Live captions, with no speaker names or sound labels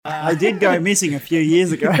I did go missing a few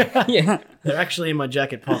years ago. Yeah, they're actually in my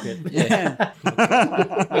jacket pocket. Yeah. We're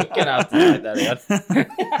gonna have to take that out.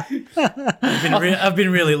 I've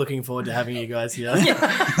been really looking forward to having you guys here.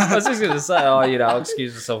 I was just going to say, I'll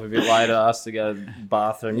excuse myself a bit later, asked to go to the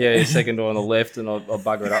bathroom. Yeah, second door on the left, and I'll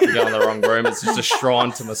bugger it up and go in the wrong room. It's just a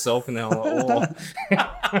shrine to myself, and now I'm like,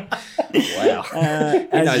 wow.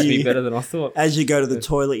 He knows me better than I thought. As you go to the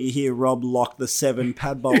toilet, you hear Rob lock the 7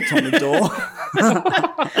 pad bolts on the door,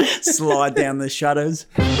 slide down the shutters.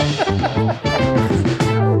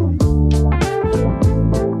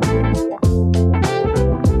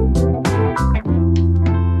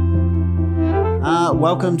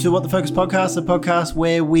 Welcome to What the Focus Podcast, a podcast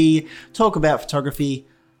where we talk about photography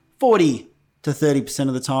 40 to 30%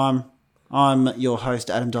 of the time. I'm your host,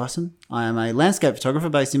 Adam Dyson. I am a landscape photographer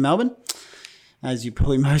based in Melbourne, as you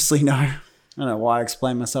probably mostly know. I don't know why I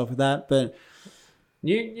explain myself with that, but...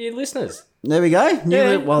 New listeners. There we go. We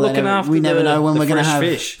never know when we're going to have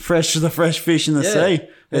the fresh fish in the sea.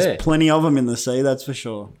 There's plenty of them in the sea, that's for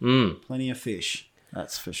sure. Plenty of fish,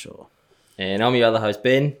 that's for sure. And I'm your other host,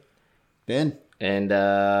 Ben. And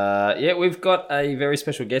we've got a very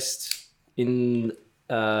special guest in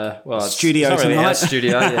studio tonight. Really our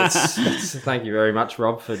studio. Thank you very much,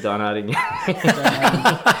 Rob, for donating your house.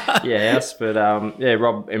 But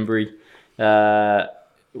Rob Embury.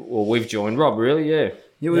 We've joined Rob, really. Yeah,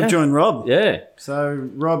 we've joined Rob. Yeah. So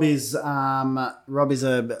Rob is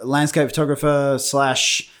a landscape photographer /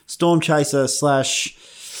 storm chaser /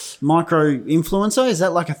 micro influencer. Is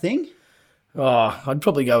that like a thing? Oh, I'd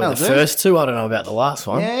probably go with the first two. I don't know about the last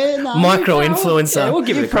one. Yeah, no, micro influencer. Yeah, we'll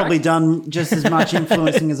give it a crack. Probably done just as much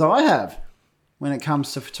influencing as I have when it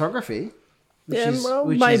comes to photography. Which is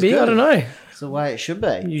maybe. I don't know. It's the way it should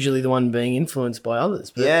be. Usually the one being influenced by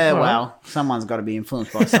others. But someone's got to be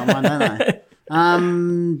influenced by someone, don't they?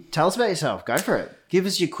 Tell us about yourself. Go for it. Give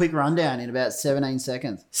us your quick rundown in about 17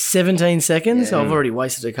 seconds. 17 seconds? Yeah. I've already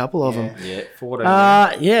wasted a couple of them. Yeah, 14.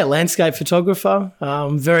 Landscape photographer.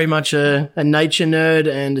 Very much a nature nerd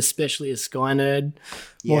and especially a sky nerd.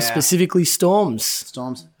 More specifically, storms.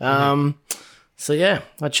 Storms. I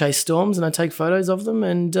chase storms and I take photos of them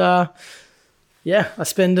and... I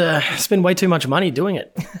spend way too much money doing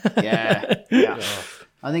it. Yeah.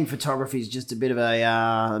 I think photography is just a bit of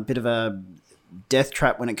a death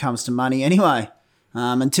trap when it comes to money anyway.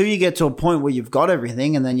 Until you get to a point where you've got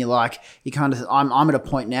everything and then I'm at a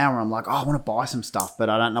point now where I'm like, I want to buy some stuff, but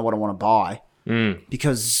I don't know what I want to buy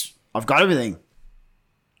because I've got everything.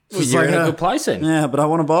 Well, you're in a good place then. Yeah, but I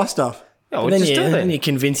want to buy stuff. Oh, then you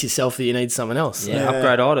convince yourself that you need someone else. Yeah,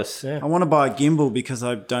 upgrade artists. Yeah. I want to buy a gimbal because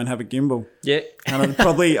I don't have a gimbal. Yeah. And I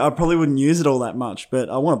probably wouldn't use it all that much, but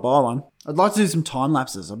I want to buy one. I'd like to do some time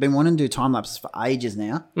lapses. I've been wanting to do time lapses for ages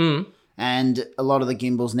now. And a lot of the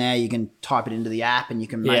gimbals now, you can type it into the app and you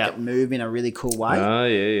can make it move in a really cool way. Oh,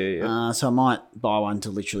 yeah. So I might buy one to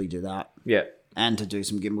literally do that. Yeah. And to do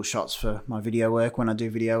some gimbal shots for my video work when I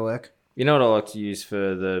do video work. You know what I like to use for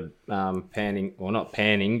the panning, well, not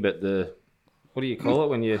panning, but the... What do you call it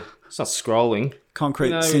when it's not scrolling?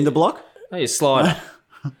 Concrete cinder block? No, you slide.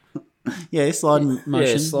 sliding motion.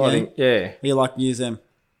 Yeah, sliding, yeah. You like to use them?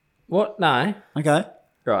 What? No. Okay.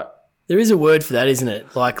 Right. There is a word for that, isn't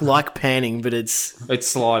it? Like panning, but it's... It's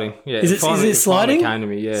sliding, yeah. Is it sliding? It came to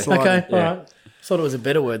me, yeah. Sliding. Okay, all right. Thought it was a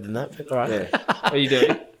better word than that, but all right. Yeah. What you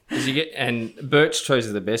do is and birch trees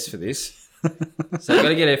are the best for this. So you got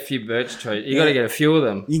to get a few birch trees. You got to get a few of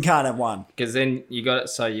them. You can't have one because then you got it.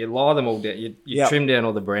 So you lie them all down. You trim down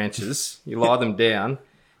all the branches. You lie them down,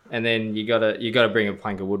 and then you got to bring a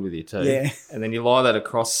plank of wood with you too. Yeah. And then you lie that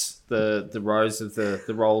across the rows of the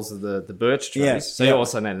rolls of the birch trees. Yeah. So you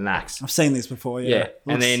also need an axe. I've seen this before. Yeah.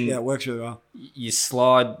 And then it works really well. You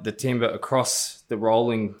slide the timber across the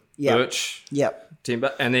rolling birch. Yep.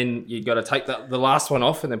 Timber, and then you got to take the last one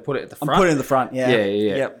off and then put it at the front. Put it in the front, yeah.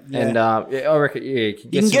 Yep. And I reckon, you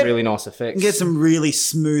can get some really nice effects. You can get some really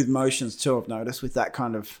smooth motions too, I've noticed, with that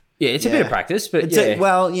kind of... Yeah, it's a bit of practice, but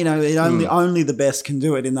only the best can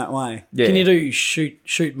do it in that way. Yeah. Can you do shoot,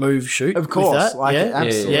 move, shoot? Of course. With that?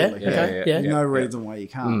 Absolutely. Okay. No reason why you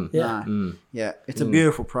can't. No. Yeah, it's a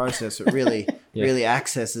beautiful process. It really, really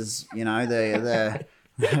accesses, the I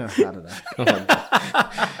don't know.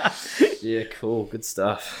 Yeah, cool. Good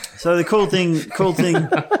stuff. So the cool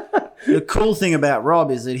thing about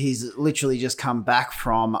Rob is that he's literally just come back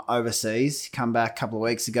from overseas. Come back a couple of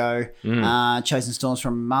weeks ago, chasing storms for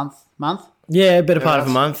a month. Yeah, better part of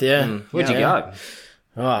a month, yeah. Where'd you go?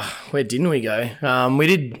 Oh, where didn't we go? We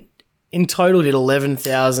did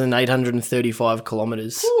 11,835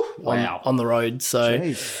 kilometres on the road. So,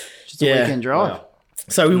 jeez. Just a weekend drive. Wow.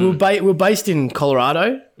 So we were based in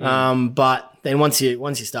Colorado, but then once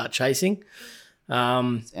you start chasing,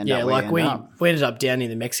 End up where you we end up. ended up down near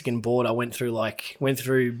the Mexican border. Went through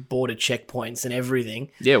border checkpoints and everything.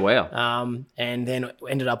 Yeah, wow. And then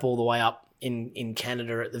ended up all the way up in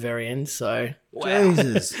Canada at the very end. So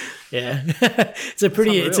Jesus. yeah, it's a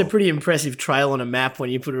pretty impressive trail on a map when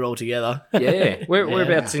you put it all together. Yeah.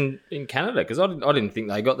 Whereabouts in Canada? Because I didn't think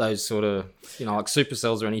they got those sort of, like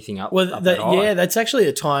supercells or anything up. Well, up that high. that's actually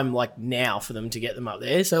a time like now for them to get them up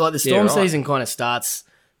there. So like the storm right. season kind of starts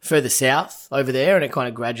further south over there, and it kind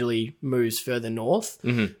of gradually moves further north.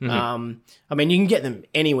 Mm-hmm, I mean, you can get them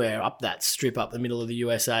anywhere up that strip up the middle of the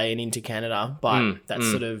USA and into Canada, but that's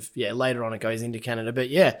sort of later on it goes into Canada. But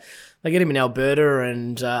yeah, they get them in Alberta,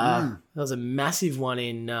 and there was a massive one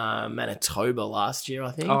in Manitoba last year, I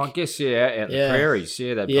think. Oh, I guess out in the prairies.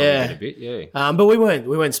 Yeah, they probably get a bit. Yeah. But we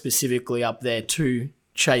weren't specifically up there to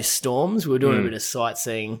chase storms. We were doing a bit of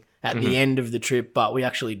sightseeing at the end of the trip, but we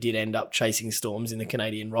actually did end up chasing storms in the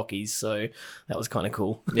Canadian Rockies, so that was kind of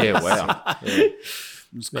cool. Yeah, wow. Yeah.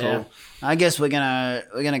 It's cool. Yeah. I guess we're gonna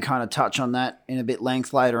kind of touch on that in a bit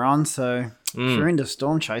length later on. So if you're into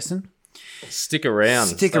storm chasing, Stick around.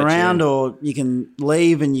 stick Stay around, tuned. or you can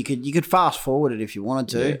leave and you could fast forward it if you wanted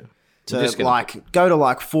to. Yeah. We're just To gonna- go to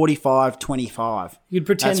 45-25. You could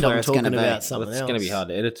pretend That's where I'm it's talking gonna be. about something It's else. going to be hard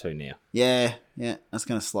to edit to now. Yeah, that's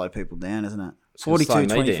going to slow people down, isn't it? gonna slow me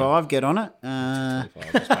 42-25, get on it. Just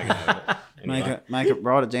make it over. Anyway. Make it,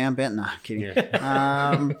 write it down, Ben. Nah, kidding.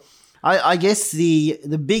 I guess the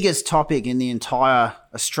biggest topic in the entire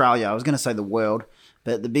Australia, I was going to say the world,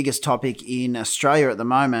 but the biggest topic in Australia at the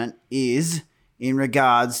moment is in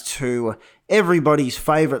regards to everybody's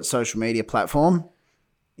favourite social media platform,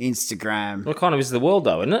 Instagram. Well, kind of is the world,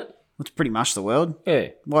 though, isn't it? It's pretty much the world. Yeah.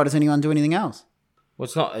 Why does anyone do anything else? Well,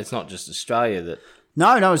 it's not just Australia that.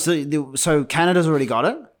 No. So Canada's already got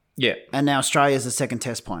it, Yeah. and now Australia's the second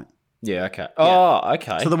test point. Yeah. Okay. Oh,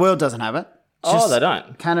 okay. So the world doesn't have it. It's just they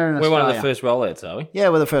don't. Canada and We're Australia. one of the first rollouts, are we? Yeah,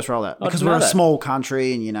 we're the first rollout because didn't we're know a that. small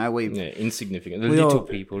country, and we Yeah, insignificant. The we little all,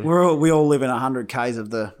 people. we all live in 100 k's of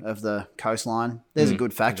the coastline. There's a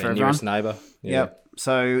good fact for Our everyone. nearest neighbour. Yeah. Yep.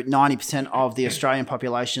 So 90% of the Australian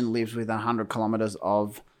population lives within 100 kilometres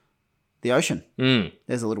of the ocean.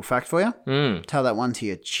 There's a little fact for you. Tell that one to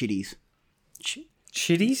your chitties.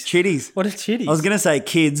 Chitties? Chitties. What are chitties? I was going to say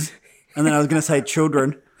kids, and then I was going to say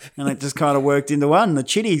children, and it just kind of worked into one. The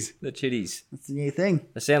chitties. The chitties. That's the new thing.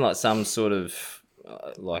 They sound like some sort of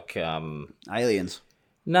Aliens.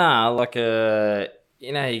 like a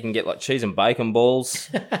you can get like cheese and bacon balls,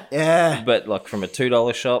 Yeah. but like from a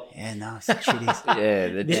 $2 shop. Yeah, no, it's the chitties. Yeah,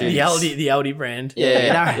 the The chitties. Aldi brand.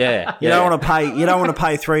 Yeah, yeah. You don't want to pay. You don't want to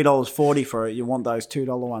pay $3.40 for it. You want those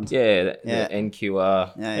 $2 ones. Yeah, Yeah. the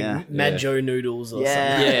NQR. Yeah, Mad Joe noodles or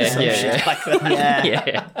Yeah. something. Yeah, Some yeah, shit yeah. like that.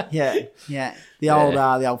 yeah, Yeah. yeah. The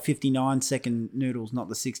old 59-second noodles, not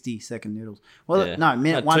the 60-second noodles. Well, Yeah. no, No, 1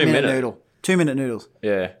 minute 2 minute. noodle. 2 minute noodles.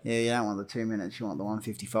 Yeah. Yeah, you don't want the 2 minutes. You want the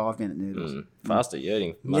 155-minute noodles. Faster, you're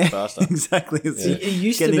eating much faster. Exactly. It's It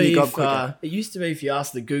used to getting be your gob quicker. if you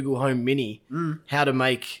asked the Google Home Mini how to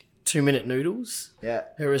make 2-minute noodles, Yeah.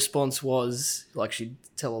 her response was like she'd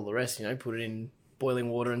tell all the rest, put it in boiling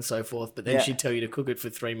water and so forth, but then Yeah. she'd tell you to cook it for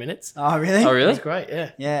 3 minutes. Oh, really? Oh, really? It's great, yeah.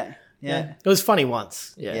 Yeah. It was funny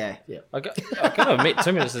once. Yeah. Yeah. I gotta admit,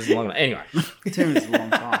 2 minutes is long enough. Anyway. 2 minutes is a long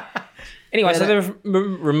time. Anyway, Yeah, so they've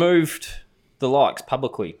removed the likes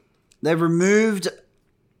publicly. They've removed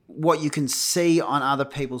what you can see on other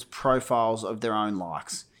people's profiles of their own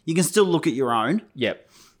likes. You can still look at your own, Yep.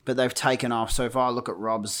 but they've taken off. So if I look at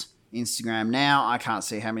Rob's Instagram now, I can't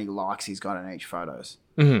see how many likes he's got in each photos.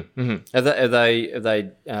 Have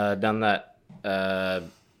they done that?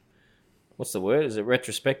 What's the word? Is it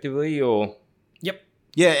retrospectively or Yep.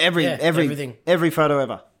 Yeah, everything. every photo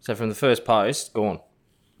ever. so from the first post gone?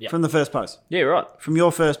 From the first post. Yeah, right. From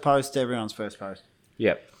your first post to everyone's first post.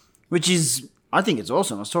 Yep. Which is, I think it's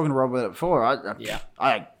awesome. I was talking to Rob about it before. I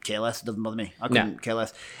don't care less. It doesn't bother me. I couldn't care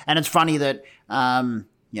less. And it's funny that,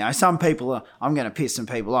 some people are, I'm going to piss some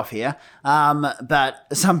people off here, but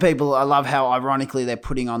some people, I love how ironically they're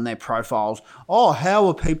putting on their profiles, how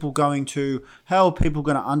are people going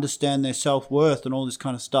to understand their self-worth and all this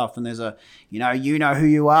kind of stuff? And there's you know who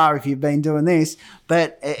you are if you've been doing this,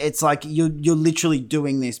 but it's like you're literally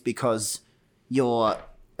doing this because you're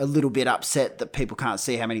a little bit upset that people can't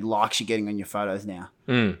see how many likes you're getting on your photos now.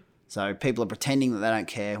 So people are pretending that they don't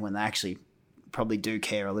care when they actually probably do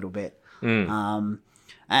care a little bit.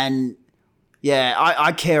 And yeah,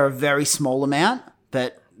 I care a very small amount,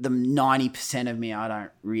 but the 90% of me, I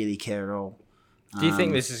don't really care at all. Do you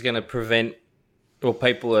think this is going to prevent, or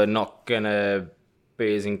people are not going to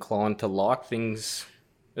be as inclined to like things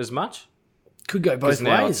as much? Could go both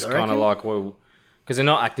now ways, it's I kind of reckon. like, well, because they're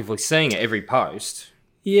not actively seeing it every post.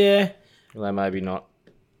 Yeah. Well, they maybe not.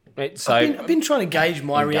 So I've been trying to gauge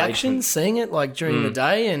my Engagement. reactions, seeing it like during the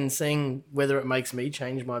day and seeing whether it makes me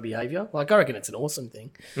change my behaviour. Like, I reckon it's an awesome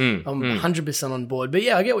thing. I'm 100% on board. But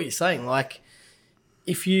yeah, I get what you're saying. Like,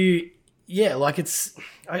 if you, like it's,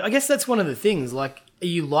 I guess that's one of the things. Like, are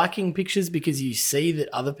you liking pictures because you see that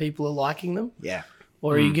other people are liking them? Yeah.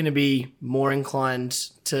 Or are you going to be more inclined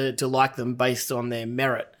to like them based on their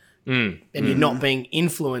merit? And you're not being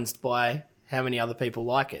influenced by how many other people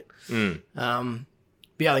like it.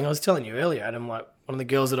 But yeah, I think I was telling you earlier, Adam, like one of the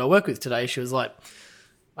girls that I work with today, she was like,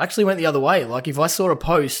 I actually went the other way. Like if I saw a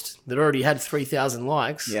post that already had 3,000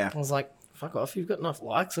 likes, I was like, fuck off, you've got enough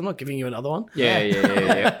likes. I'm not giving you another one.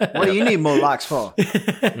 Yeah. What do you need more likes for?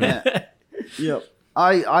 Yeah. Yep.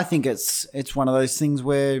 I think it's one of those things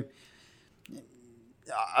where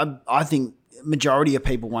I think majority of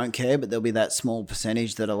people won't care, but there'll be that small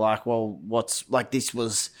percentage that are like, well, what's like this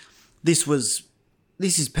is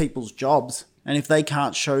people's jobs. And if they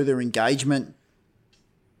can't show their engagement,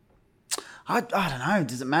 I don't know.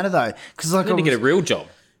 Does it matter though? Because like They need to get a real job.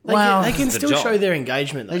 They can the still job. show their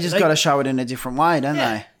engagement. Though. they just got to show it in a different way, don't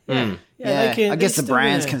they? Yeah, Yeah. they can, I guess they're the still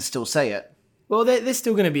brands gonna- can still see it. Well, they're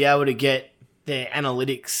still going to be able to get their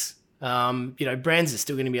analytics. Brands are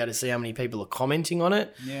still going to be able to see how many people are commenting on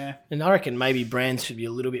it. Yeah. And I reckon maybe brands should be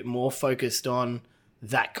a little bit more focused on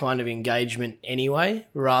that kind of engagement anyway,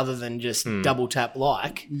 rather than just double tap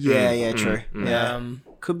like. Yeah, true. Yeah.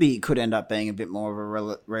 Could end up being a bit more of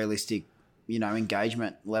a realistic,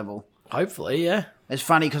 engagement level. Hopefully, yeah. It's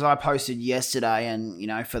funny because I posted yesterday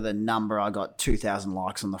and, for the number, I got 2,000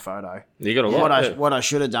 likes on the photo. You got a lot. What I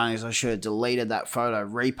should have done is I should have deleted that photo,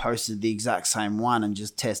 reposted the exact same one and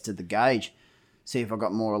just tested the gauge. See if I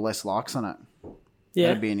got more or less likes on it. Yeah.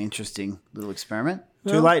 That'd be an interesting little experiment.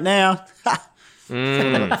 Too late now.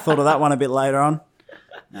 Thought of that one a bit later on.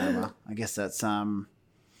 No, well, I guess that's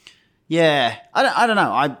yeah. I don't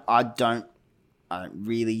know. I don't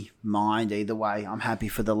really mind either way. I'm happy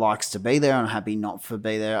for the likes to be there. I'm happy not for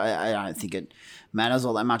be there. I don't think it matters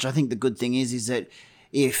all that much. I think the good thing is that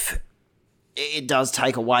if it does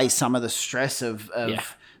take away some of the stress of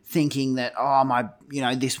thinking that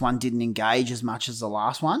this one didn't engage as much as the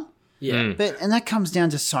last one. Yeah. And that comes down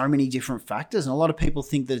to so many different factors. And a lot of people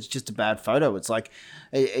think that it's just a bad photo. It's like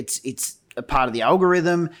it's a part of the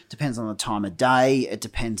algorithm. Depends on the time of day. It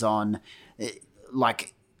depends on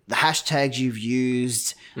like the hashtags you've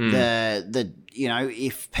used, the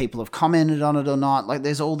if people have commented on it or not. Like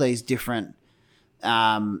there's all these different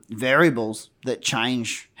variables that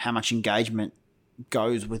change how much engagement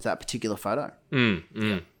goes with that particular photo.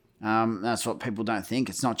 That's what people don't think.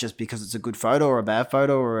 It's not just because it's a good photo or a bad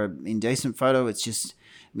photo or an indecent photo. It just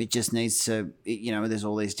needs to, there's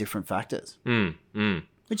all these different factors,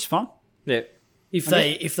 which is fine. Yeah.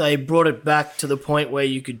 If they brought it back to the point where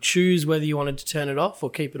you could choose whether you wanted to turn it off or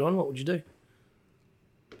keep it on, what would you do?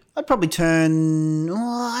 I'd probably turn.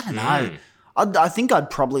 I don't know. I think I'd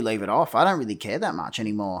probably leave it off. I don't really care that much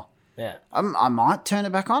anymore. Yeah. I might turn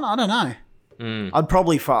it back on. I don't know.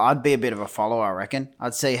 I'd be a bit of a follower, I reckon.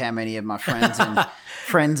 I'd see how many of my friends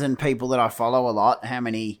and people that I follow a lot, how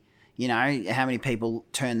many people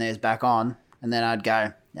turn theirs back on, and then I'd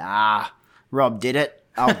go, Rob did it.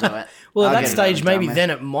 I'll do it. Well, I'll at that get it stage, done maybe with. then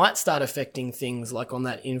it might start affecting things like on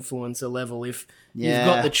that influencer level. If you've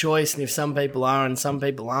got the choice and if some people are and some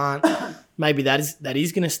people aren't, maybe that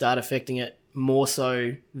is going to start affecting it more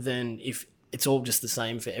so than if it's all just the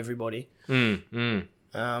same for everybody.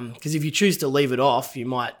 Because if you choose to leave it off, you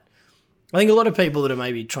might... I think a lot of people that are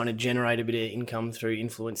maybe trying to generate a bit of income through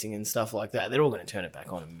influencing and stuff like that, they're all going to turn it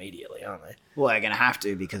back on immediately, aren't they? Well, they're going to have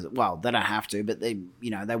to because, well, they don't have to, but they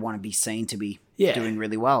want to be seen to be doing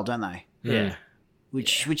really well, don't they? Yeah.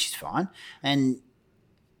 Which is fine. And,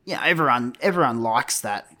 everyone likes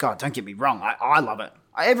that. God, don't get me wrong. I love it.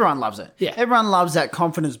 Everyone loves it. Yeah. Everyone loves that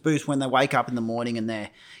confidence boost when they wake up in the morning and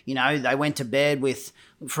they went to bed with,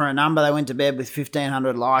 for a number, they went to bed with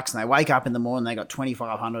 1,500 likes and they wake up in the morning, they got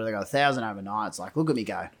 2,500, they got 1,000 overnight. It's like, look at me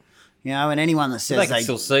go. And anyone that says They can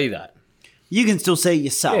still see that. you can still see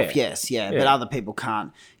yourself, Yeah. yes, but other people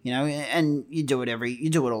can't, and you do it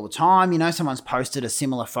all the time. Someone's posted a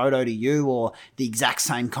similar photo to you or the exact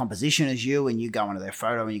same composition as you and you go into their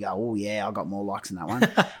photo and you go, oh yeah, I got more likes in that one.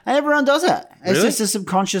 And everyone does it. It's Really? just a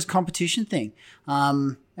subconscious competition thing.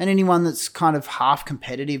 And anyone that's kind of half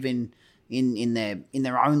competitive in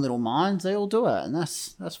their own little minds, they all do it, and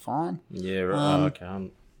that's fine. Yeah, right. Okay.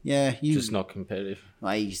 I'm You just not competitive.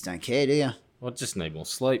 well, you just don't care, do you? I just need more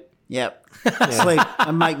sleep. Yep. Sleep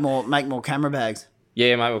and make more camera bags.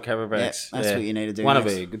 Yeah, mate, with camera Yeah, bags. that's what you need to do. Want to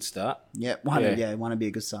next. be a good start. Yeah, want to be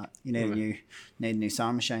a good start. You need a new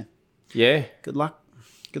sewing machine. Yeah. Good luck.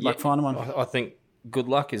 Good luck finding one. I think good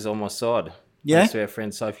luck is on my side. Yeah? Thanks to our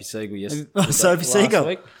friend Sophie Siegel yesterday. Sophie Siegel.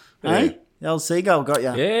 Week. Hey, the old seagull got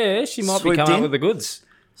you. Yeah, she might Swooped be coming in. up with the goods.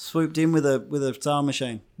 Swooped in with a sewing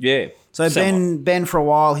machine. Yeah. So somewhat. Ben for a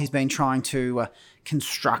while he's been trying to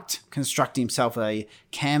construct himself a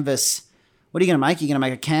canvas. What are you going to make? You're going to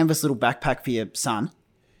make a canvas little backpack for your son.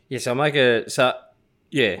 Yes, I'll make a...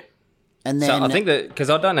 yeah. And then So I think that... Because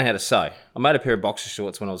I don't know how to sew. I made a pair of boxer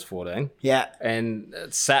shorts when I was 14. yeah, And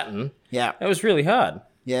it's satin. yeah, It was really hard.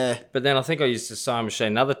 yeah. But then I think I used a sewing machine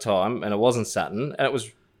another time and it wasn't satin. And it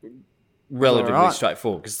was relatively alright.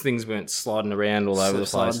 straightforward because things weren't sliding around all over the place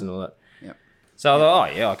Sliding. and all that. Yep. So I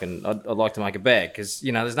thought, I'd like to make a bag because,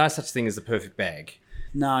 there's no such thing as the perfect bag.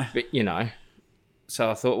 No. But, so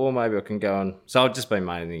I thought, well, maybe I can go and... So I've just been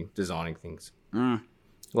mainly designing things.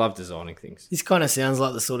 Love designing things. This kind of sounds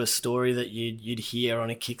like the sort of story that you'd hear on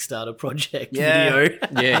a Kickstarter project Yeah. video.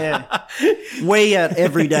 Yeah. We at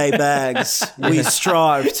Everyday Bags, we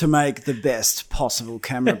strive to make the best possible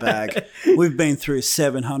camera bag. We've been through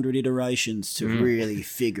 700 iterations to really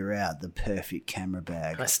figure out the perfect camera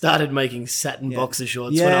bag. I started making satin boxer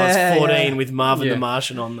shorts Yeah, when I was 14 yeah. with Marvin Yeah. the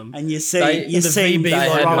Martian on them. And you see, the VB They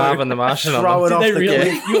had logo. Marvin the Martian on throw them. it off Did the they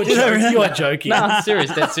really? cliff. You are joking. No, I'm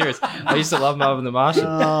serious. That's serious. I used to love Marvin the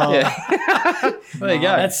Martian. Yeah. There you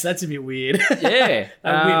go. That's a bit weird. Yeah.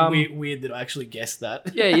 Weird that I actually guessed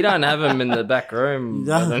that. Yeah, you don't have them in the back room.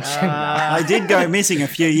 No. I don't- I did go missing a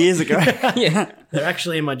few years ago. yeah. They're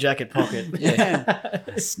actually in my jacket pocket.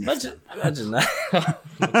 Sniffed it. Imagine that.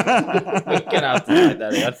 We're going to have to take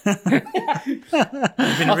that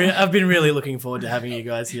out. I've been really looking forward to having you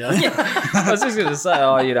guys here. I was just going to say,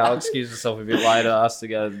 I'll excuse myself a bit later, asked to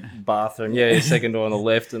go to the bathroom. Yeah, second door on the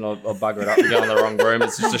left, and I'll bugger it up and go in the wrong room.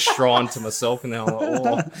 It's just a shrine to myself, and then I'm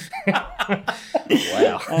like,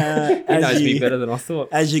 wow. He knows me better than I thought.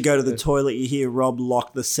 As you go to the toilet, you hear Rob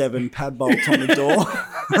lock the 7 pad bolts on the door.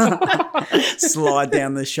 Slide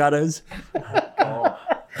down the shutters. We're off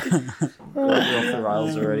the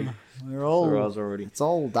rails already. We're all, The rails already. it's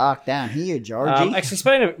all dark down here, Georgie. Actually,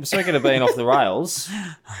 speaking of being off the rails,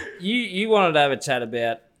 you wanted to have a chat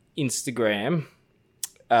about Instagram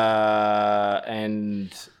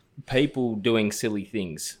and people doing silly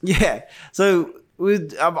things. Yeah. So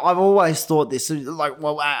I've always thought this,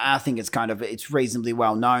 I think it's reasonably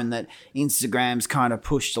well known that Instagram's kind of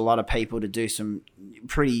pushed a lot of people to do some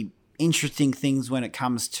pretty interesting things when it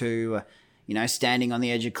comes to, standing on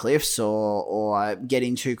the edge of cliffs or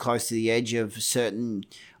getting too close to the edge of certain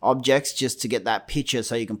objects just to get that picture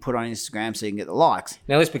so you can put it on Instagram so you can get the likes.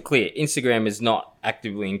 Now, let's be clear. Instagram is not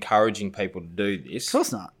actively encouraging people to do this. Of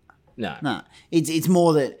course not. No. No. It's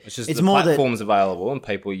more that It's just it's the more that platform's available and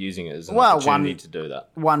people are using it as an Well, opportunity to do that.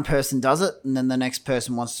 one person does it, and then the next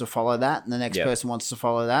person wants to follow that, and the next Yep. person wants to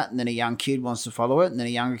follow that, and then a young kid wants to follow it, and then a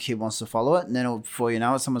younger kid wants to follow it, and then before you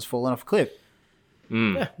know it, someone's falling off a cliff.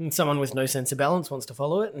 Yeah, and someone with no sense of balance wants to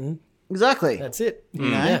follow it, and Exactly. that's it. You know?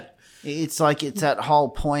 Yeah. It's like it's that whole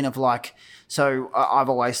point of like. So I've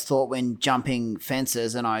always thought when jumping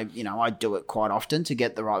fences, and I do it quite often to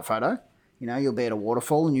get the right photo. You'll be at a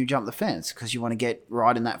waterfall and you jump the fence because you want to get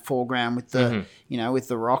right in that foreground with the, with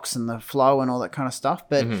the rocks and the flow and all that kind of stuff.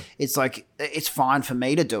 But it's like, it's fine for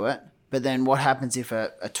me to do it. But then what happens if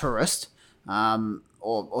a tourist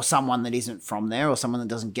or someone that isn't from there or someone that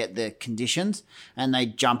doesn't get the conditions and they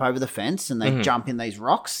jump over the fence and they jump in these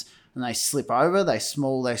rocks and they slip over, they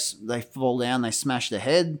fall down, they smash their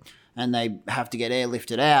head, and they have to get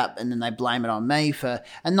airlifted out, and then they blame it on me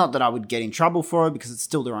and not that I would get in trouble for it because it's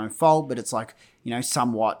still their own fault, but it's like,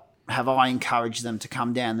 somewhat have I encouraged them to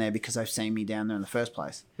come down there because they've seen me down there in the first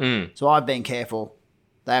place. So I've been careful.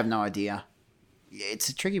 They have no idea. It's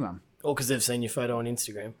a tricky one. Or because they've seen your photo on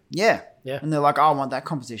Instagram. Yeah. Yeah. And they're like, I want that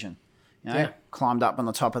competition. Yeah. Climbed up on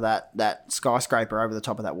the top of that skyscraper over the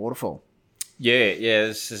top of that waterfall. Yeah,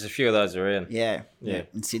 there's a few of those around. Yeah. Yeah.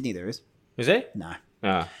 In Sydney there is. Is there? No.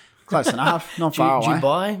 Ah. Close enough. Not far away.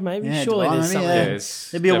 Dubai, maybe? Yeah, Surely Dubai, there's maybe, something. yeah.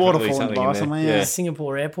 It's There'd be a definitely waterfall in something Dubai there. somewhere, yeah.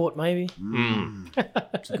 Singapore airport, maybe?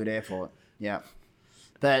 It's a good airport. Yeah.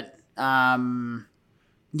 But,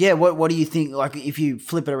 what do you think? Like, if you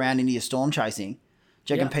flip it around into your storm chasing,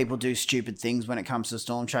 do you reckon people do stupid things when it comes to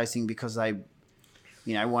storm chasing because they,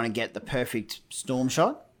 want to get the perfect storm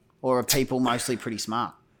shot? Or are people mostly pretty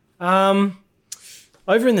smart?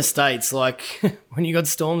 Over in the States, like when you got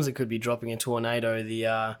storms that could be dropping a tornado,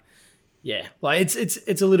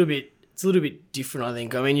 it's a little bit different, I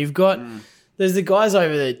think. I mean, you've got There's the guys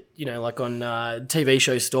over there, like on TV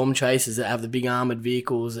show Storm Chasers that have the big armoured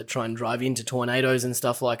vehicles that try and drive into tornadoes and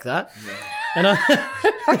stuff like that. Yeah.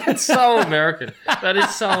 And it's so American. That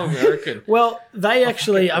is so American. Well, they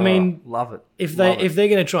actually, love it. If they're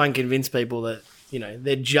going to try and convince people that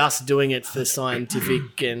they're just doing it for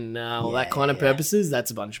scientific and all that kind of purposes,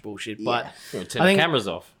 that's a bunch of bullshit. But turn the cameras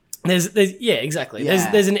off. There's exactly.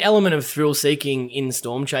 Yeah. There's an element of thrill seeking in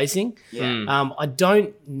storm chasing. Yeah. I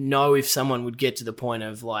don't know if someone would get to the point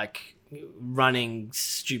of like running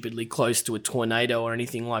stupidly close to a tornado or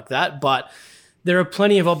anything like that, but there are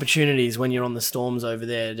plenty of opportunities when you're on the storms over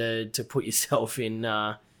there to put yourself in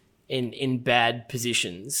bad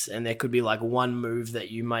positions, and there could be like one move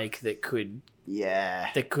that you make that could in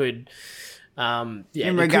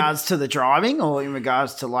regards to the driving, or in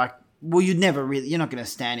regards to like, well, you're not going to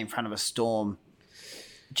stand in front of a storm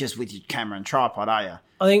just with your camera and tripod, are you?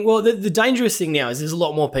 I think, well, the dangerous thing now is there's a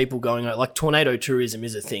lot more people going over, like tornado tourism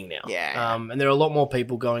is a thing now. Yeah. And there are a lot more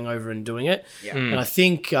people going over and doing it. Yeah. And I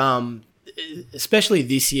think, especially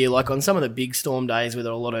this year, like on some of the big storm days where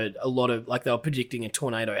there are a lot of, like they were predicting a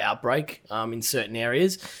tornado outbreak in certain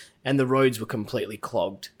areas, and the roads were completely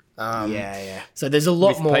clogged. So there's a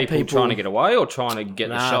lot more people trying to get away or trying to get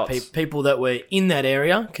the shots. People that were in that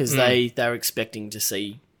area because they were expecting to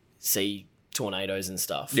see tornadoes and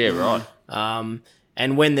stuff. Yeah, right.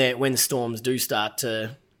 And when storms do start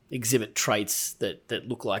to exhibit traits that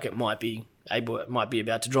look like it might be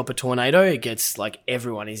about to drop a tornado, it gets like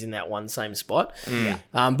everyone is in that one same spot.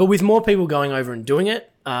 But with more people going over and doing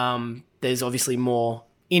it, there's obviously more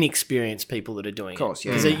inexperienced people that are doing it. Of course,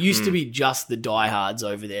 yeah. Because it used to be just the diehards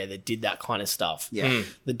over there that did that kind of stuff. Yeah.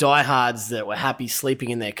 The diehards that were happy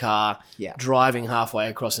sleeping in their car, driving halfway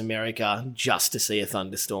across America just to see a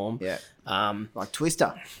thunderstorm. Yeah. Like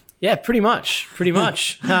Twister. Yeah, pretty much.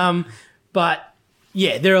 But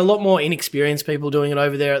yeah, there are a lot more inexperienced people doing it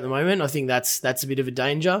over there at the moment. I think that's a bit of a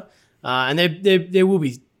danger. And there will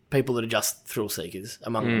be people that are just thrill seekers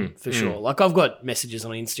among them for sure. Like I've got messages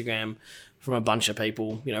on Instagram from a bunch of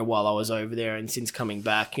people, while I was over there and since coming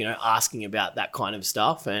back, asking about that kind of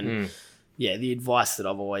stuff. And the advice that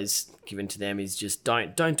I've always given to them is just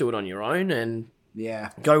don't do it on your own, and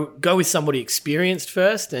go with somebody experienced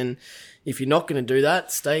first. And if you're not going to do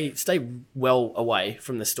that, stay well away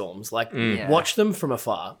from the storms. Like watch them from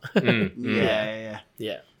afar. Yeah.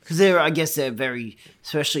 Because they're very,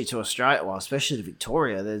 especially to Australia, well, especially to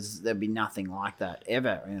Victoria, there'd be nothing like that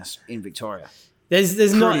ever in Victoria.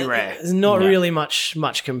 There's not really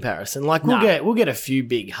much comparison. Like we'll get a few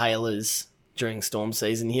big hailers during storm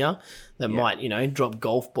season here that might drop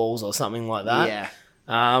golf balls or something like that.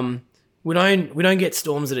 Yeah. We don't get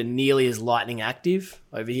storms that are nearly as lightning active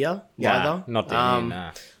over here either. Not down here,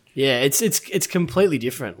 no. Yeah, it's completely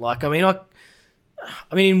different. Like in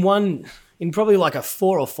probably like a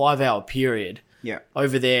 4 or 5 hour period. Yeah.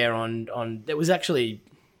 Over there on it was actually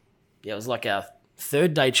it was like our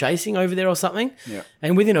third day chasing over there or something. Yeah.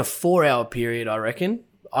 And within a 4 hour period, I reckon,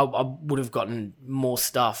 I would have gotten more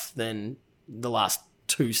stuff than the last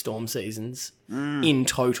 2 storm seasons in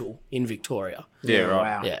total in Victoria. Yeah, right.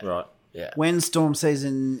 Wow. Yeah. Right. Yeah. When's storm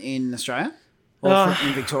season in Australia? Or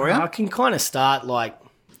in Victoria? I can kind of start like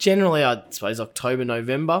generally, I suppose October,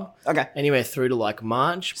 November. Okay. Anywhere through to like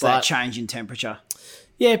March. So that change in temperature.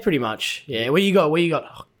 Yeah, pretty much. Yeah. Where you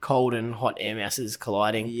got cold and hot air masses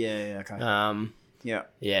colliding. Yeah, okay. Yeah.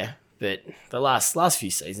 Yeah. But the last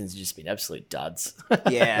few seasons have just been absolute duds.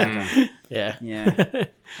 Yeah. Yeah. Yeah.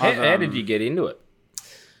 How did you get into it?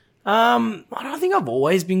 I don't think I've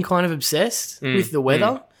always been kind of obsessed with the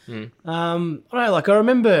weather. I don't know, like I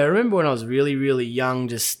remember when I was really, really young,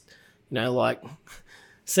 just, like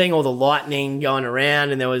seeing all the lightning going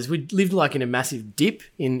around, and we lived like in a massive dip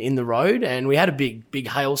in the road, and we had a big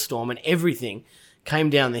hailstorm, and everything came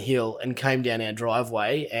down the hill and came down our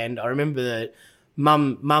driveway. And I remember that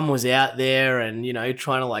mum was out there and,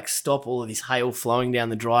 trying to like stop all of this hail flowing down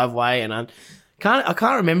the driveway. And I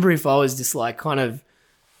can't remember if I was just like kind of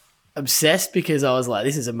obsessed because I was like,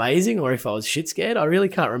 this is amazing, or if I was shit scared. I really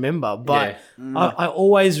can't remember. But I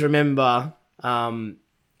always remember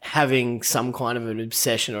having some kind of an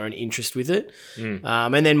obsession or an interest with it.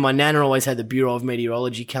 And then my nana always had the Bureau of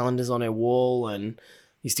Meteorology calendars on her wall, and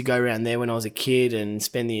used to go around there when I was a kid and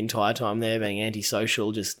spend the entire time there being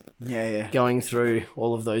antisocial, just going through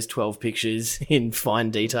all of those 12 pictures in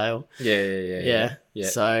fine detail. Yeah.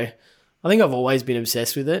 So I think I've always been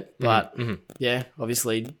obsessed with it, but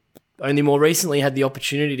obviously only more recently had the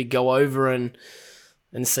opportunity to go over and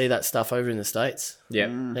see that stuff over in the States.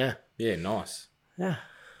 Yeah. Yeah, nice. Yeah.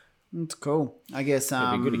 It's cool. I guess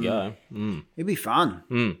It'd be good to go. It'd be fun.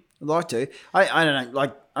 I'd like to. I don't know.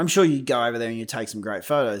 Like, I'm sure you go over there and you take some great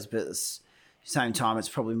photos, but at the same time, it's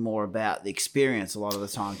probably more about the experience a lot of the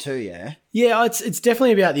time too. Yeah. Yeah, it's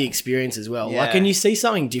definitely about the experience as well. Yeah. Like, and you see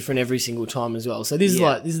something different every single time as well. So this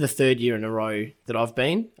is the third year in a row that I've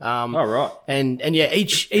been. Oh, right. And yeah,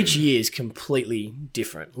 each year is completely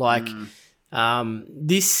different. Like,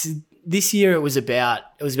 this year it was about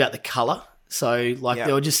the color. So like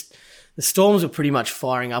they were just. The storms were pretty much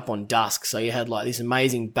firing up on dusk, so you had like this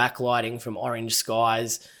amazing backlighting from orange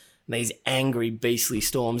skies, and these angry, beastly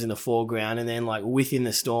storms in the foreground, and then like within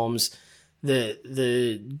the storms,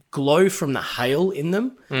 the glow from the hail in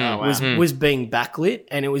them was being backlit,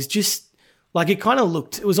 and it was just like it kind of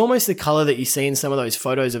looked. It was almost the color that you see in some of those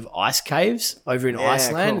photos of ice caves over in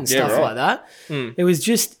Iceland and stuff like that. It was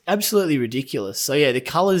just absolutely ridiculous. So yeah, the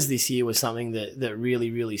colors this year was something that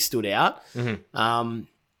really, really stood out.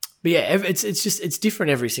 But yeah, it's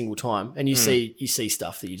different every single time, and you see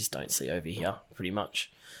stuff that you just don't see over here, pretty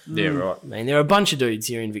much. Yeah, right. I mean, there are a bunch of dudes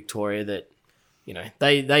here in Victoria that, you know,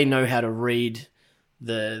 they know how to read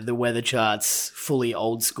the weather charts fully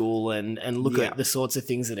old school and look at the sorts of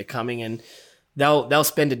things that are coming, and they'll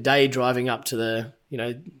spend a day driving up to the, you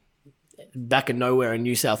know, back of nowhere in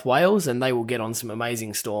New South Wales, and they will get on some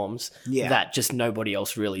amazing storms that just nobody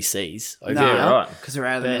else really sees over here. Right. Because they're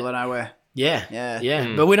out of the middle of nowhere. Yeah.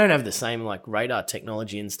 But we don't have the same like radar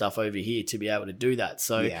technology and stuff over here to be able to do that.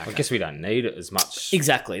 So I guess we don't need it as much.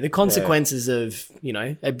 Exactly. The consequences of, you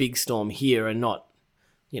know, a big storm here are not,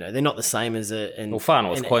 you know, they're not the same as far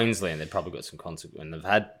north Queensland, they've probably got some consequences. And they've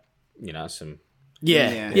had, you know, some.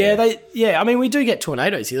 I mean, we do get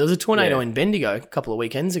tornadoes here. There was a tornado in Bendigo a couple of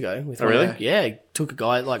weekends ago. Really? Yeah, took a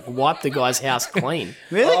guy, like wiped the guy's house clean.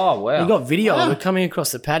 Really? Oh, wow. We got video of it coming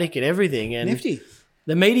across the paddock and everything. And Nifty.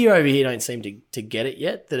 the media over here don't seem to get it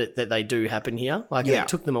yet, that they do happen here. Like, it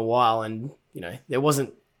took them a while, and, you know, there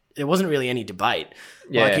wasn't really any debate.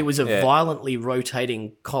 Like, it was a violently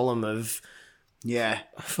rotating column of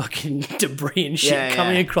fucking debris and shit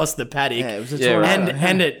coming across the paddock. Yeah, it was a tornado.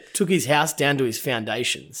 And it took his house down to his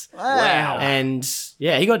foundations. Wow. And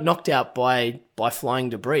yeah, he got knocked out by flying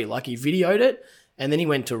debris. Like, he videoed it, and then he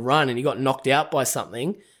went to run, and he got knocked out by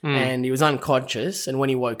something, and he was unconscious, and when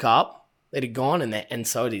he woke up, it had gone, and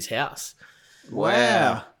so had his house.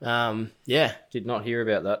 Wow. Did not hear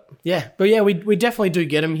about that. Yeah, but yeah, we definitely do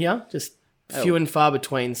get them here, just few and far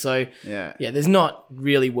between. So there's not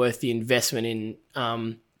really worth the investment in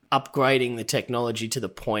upgrading the technology to the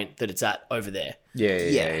point that it's at over there.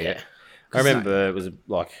 Yeah. I remember it was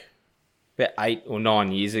like about 8 or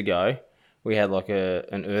 9 years ago, we had like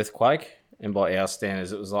an earthquake. And by our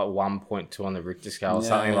standards, it was like 1.2 on the Richter scale or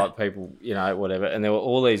something, like people, you know, whatever. And there were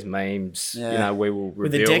all these memes, you know, we will reveal.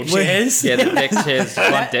 With the deck chairs? Yeah, the deck chairs.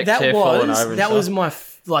 One deck chair falling over. That was my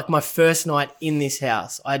first night in this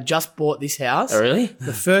house. I had just bought this house. Oh, really?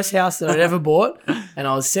 The first house that I'd ever bought. And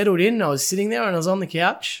I was settled in, and I was sitting there, and I was on the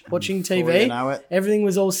couch watching TV. You know it. Everything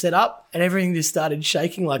was all set up, and everything just started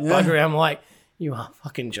shaking like bugger. I'm like, you are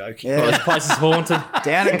fucking joking. Yeah. This place is haunted.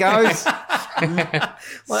 Down it goes.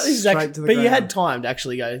 Well, but you had time to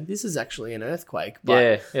actually go, this is actually an earthquake.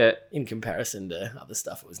 But in comparison to other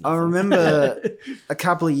stuff, it was nothing. I remember a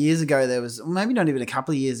couple of years ago, there was, maybe not even a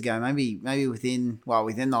couple of years ago, maybe within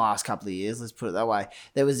the last couple of years, let's put it that way,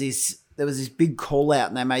 there was this big call out,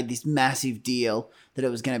 and they made this massive deal that it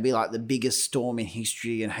was going to be like the biggest storm in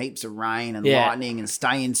history, and heaps of rain and lightning, and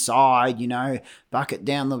stay inside, you know, bucket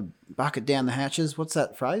down the hatches. What's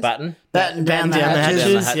that phrase? Batten down the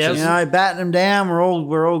hatches. Yep. You know, batten them down. We're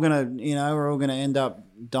all gonna end up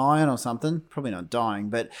dying or something. Probably not dying,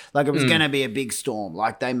 but like it was going to be a big storm.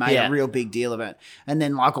 Like they made a real big deal of it, and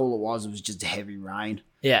then like all it was just heavy rain.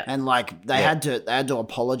 Yeah, and like they had to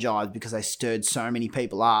apologize because they stirred so many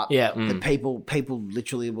people up. Yeah, that people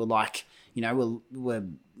literally were like, you know, were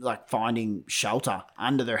like finding shelter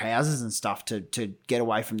under their houses and stuff to get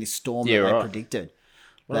away from this storm that they predicted.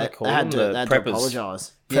 They had to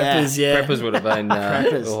apologise. Preppers would have been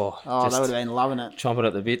preppers. They would have been loving it, chomping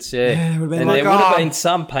at the bits. Yeah, it would have been and there would have been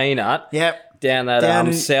some peanut. Down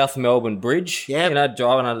that South Melbourne Bridge. You know,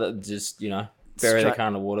 driving under just, you know, bury the car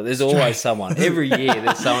in the water. There's always someone. Every year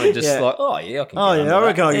there's someone who just like, I can. I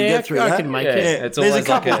reckon I can get through that. I can make it. It's always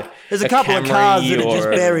there's a couple of cars that are just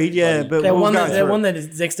buried. But that one that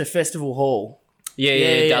is next to Festival Hall.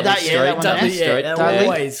 Dudley Street.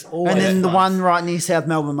 Always. And then the one right near South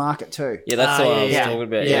Melbourne Market too. Yeah, that's what I was talking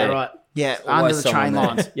about. Yeah, right. Yeah, under the train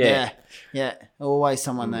lines. Yeah, always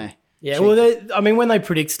someone there. Yeah, well, I mean, when they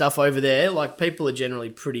predict stuff over there, like people are generally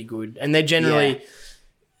pretty good, and they're generally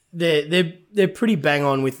they're pretty bang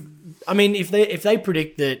on with. I mean, if they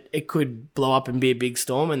predict that it could blow up and be a big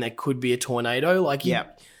storm, and there could be a tornado, like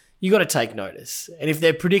you got to take notice. And if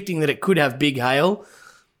they're predicting that it could have big hail,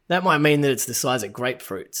 that might mean that it's the size of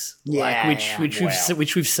grapefruits,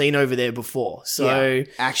 which we've seen over there before. So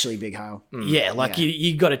actually, big hail.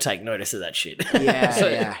 You got to take notice of that shit.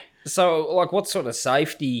 So, like, what sort of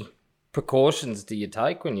safety precautions do you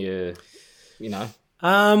take when you know?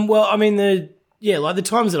 Well, I mean, the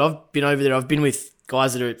times that I've been over there, I've been with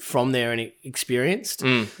guys that are from there and experienced.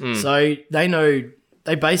 So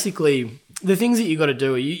they basically, the things that you got to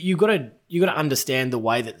do, you got to understand the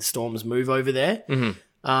way that the storms move over there.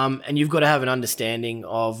 And you've got to have an understanding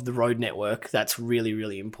of the road network. That's really,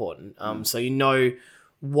 really important. So you know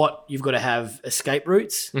what you've got to have escape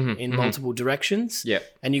routes in multiple directions.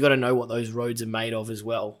 And you got to know what those roads are made of as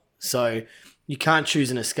well. So you can't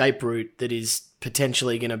choose an escape route that is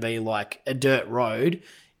potentially going to be like a dirt road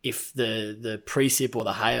if the precip or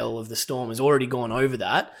the hail of the storm has already gone over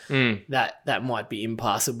that. That might be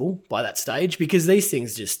impassable by that stage, because these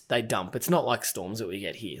things they dump. It's not like storms that we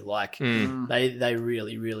get here. Like they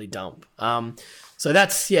really, really dump. So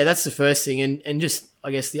that's the first thing. And just,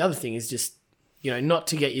 I guess the other thing is just, not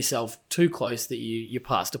to get yourself too close that you're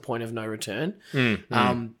past a point of no return.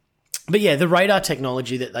 But yeah, the radar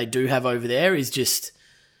technology that they do have over there is just,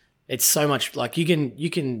 it's so much, like you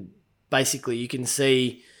can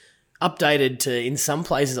see updated to, in some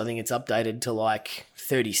places, I think it's updated to like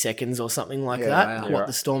 30 seconds or something like that, what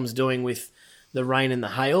the storm's doing with the rain and the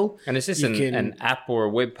hail. And is this an app or a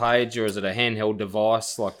web page, or is it a handheld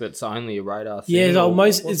device like that's only a radar thing? Yeah,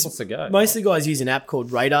 what's the go? Most of the guys use an app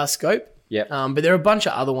called Radar Scope. Yeah. But there are a bunch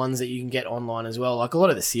of other ones that you can get online as well. Like a lot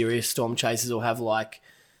of the serious storm chasers will have like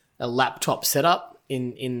a laptop setup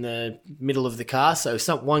in the middle of the car. So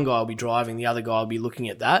one guy will be driving, the other guy will be looking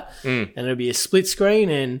at that, and it'll be a split screen.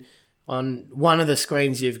 And on one of the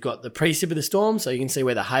screens, you've got the precip of the storm, so you can see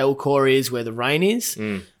where the hail core is, where the rain is.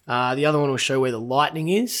 The other one will show where the lightning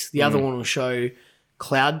is. The other one will show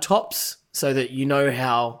cloud tops, so that you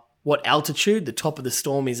know what altitude the top of the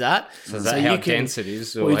storm is at. So is that how dense it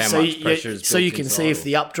is, or how much pressure is built so you can see if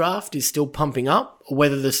the updraft is still pumping up, or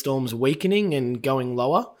whether the storm's weakening and going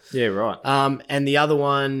lower. Yeah, right. And the other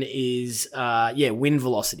one is wind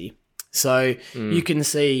velocity. So you can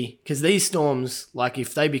see, because these storms, like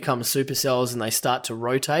if they become supercells and they start to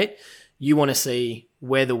rotate, you want to see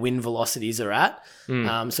where the wind velocities are at.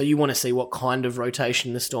 So you want to see what kind of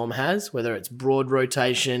rotation the storm has, whether it's broad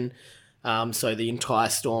rotation, so the entire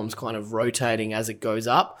storm's kind of rotating as it goes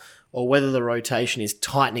up, or whether the rotation is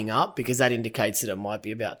tightening up, because that indicates that it might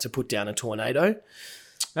be about to put down a tornado.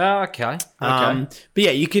 Oh, okay. But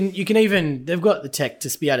yeah, you can even, they've got the tech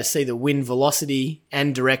to be able to see the wind velocity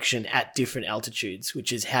and direction at different altitudes,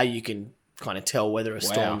 which is how you can kind of tell whether a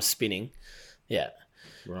storm's spinning. Yeah.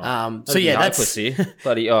 Right. So yeah, that's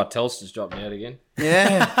bloody Telstra's dropped me out again.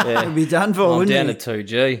 Yeah, it'd be done for. I'm down it? to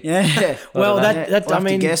 2G. Yeah. Well, we'll I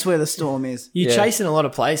mean, guess where the storm is. You're chasing a lot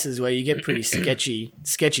of places where you get pretty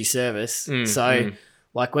sketchy service.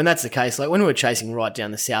 Like when that's the case, like when we were chasing right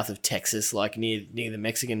down the south of Texas, like near the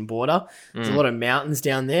Mexican border, there's a lot of mountains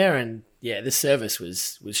down there, and yeah, the service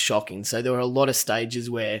was shocking. So there were a lot of stages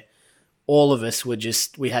where all of us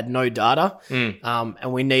we had no data,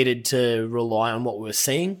 and we needed to rely on what we were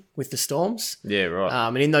seeing with the storms. Yeah, right.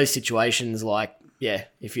 And in those situations, like, yeah,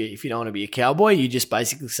 if you don't want to be a cowboy, you just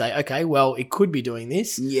basically say, okay, well, it could be doing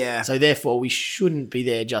this. Yeah. So therefore, we shouldn't be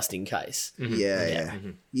there just in case. Yeah.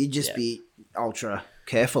 You'd just be ultra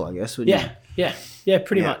careful, I guess, wouldn't you? Yeah,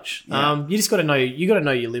 pretty much. You just got to know. You got to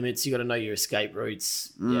know your limits. You got to know your escape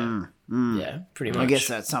routes. Yeah, pretty much. I guess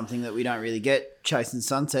that's something that we don't really get chasing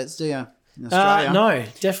sunsets, do you? In Australia? No,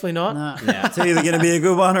 definitely not. No. It's either going to be a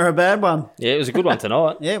good one or a bad one. Yeah, it was a good one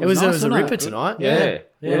tonight. Yeah, it was nice, a ripper tonight. Yeah.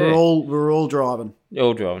 We were all driving.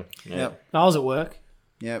 All driving. Yeah. Yep. I was at work.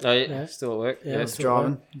 Yep. Oh, yeah. Still at work. Yeah, It's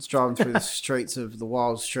driving through the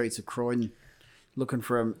wild streets of Croydon, looking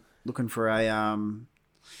for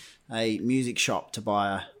a music shop to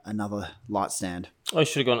buy another light stand. I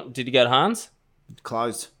should have gone. Did you go to Hans?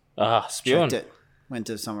 Closed. Spewing. Checked it. Went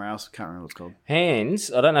to somewhere else. Can't remember what it's called.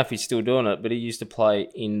 Hans, I don't know if he's still doing it, but he used to play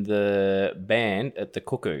in the band at the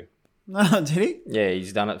Cuckoo. Oh, did he? Yeah,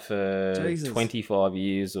 he's done it for Jesus. 25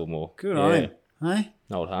 years or more. Good on him. Hey?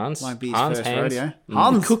 Old Hans. Won't be his Hans, first Hans. rodeo.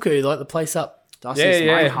 The Cuckoo, like the place up. Dusty's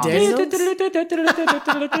mate, Hans. Daniels?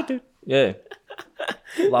 Yeah.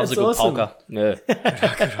 Loves That's a good awesome. polka.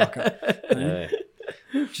 Yeah.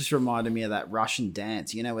 Just reminded me of that Russian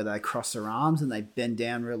dance, where they cross their arms and they bend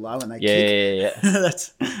down real low and they kick. Yeah.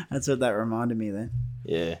 That's what that reminded me then.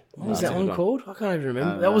 Yeah. What was that one called? I can't even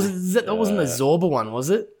remember. That wasn't the Zorba one, was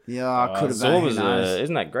it? Yeah, I could have been. Zorba's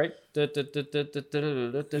isn't that great? Yeah,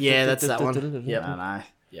 that's that one. I Yep. don't know.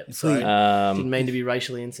 Yep. If Sorry. we- Didn't mean to be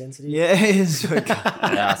racially insensitive. Yes.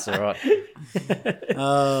 That's all right.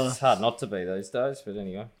 It's hard not to be these days, but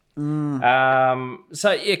anyway.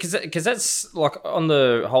 So yeah, because that's like on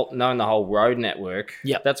the whole knowing the whole road network.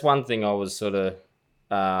 Yep. That's one thing I was sort of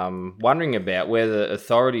wondering about, where the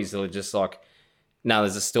authorities are just like, no,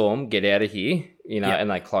 there's a storm, get out of here, Yep.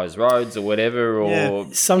 and they close roads or whatever,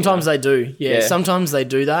 or Sometimes they do. Yeah, Yeah. sometimes they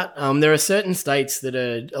do that. There are certain states that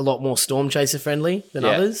are a lot more storm chaser friendly than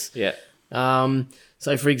others. Yeah. So,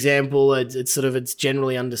 for example, it's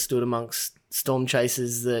generally understood amongst storm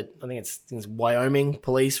chasers that I think it's Wyoming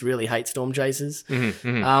police really hate storm chasers.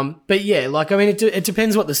 But yeah, like I mean, it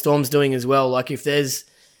depends what the storm's doing as well. Like if there's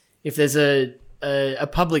a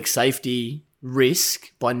public safety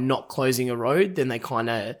risk by not closing a road, then they kind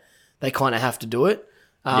of have to do it.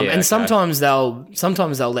 And sometimes they'll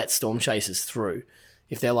let storm chasers through.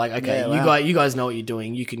 If they're like, okay, you guys know what you're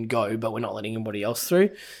doing, you can go, but we're not letting anybody else through.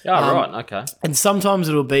 Oh, right, okay. And sometimes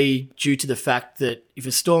it'll be due to the fact that if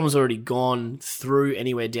a storm's already gone through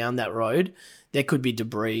anywhere down that road, there could be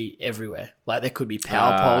debris everywhere. Like there could be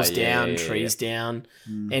power poles down, trees down,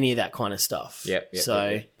 any of that kind of stuff. Yep,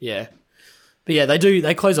 yeah. But yeah,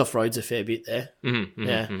 they close off roads a fair bit there.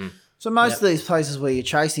 So most of these places where you're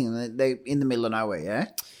chasing, they're in the middle of nowhere, yeah?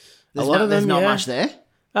 There's not much there?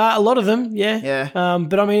 A lot of them, yeah. Yeah.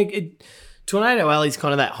 But I mean, Tornado Alley's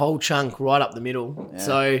kind of that whole chunk right up the middle. Yeah.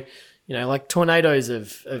 So, like tornadoes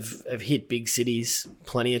have hit big cities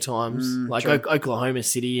plenty of times. Like Oklahoma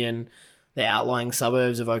City and the outlying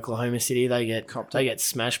suburbs of Oklahoma City, they get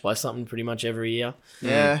smashed by something pretty much every year.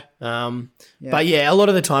 Yeah. But yeah, a lot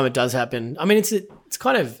of the time it does happen. I mean,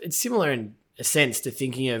 it's similar in a sense to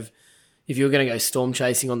thinking of if you were going to go storm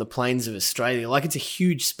chasing on the plains of Australia. Like it's a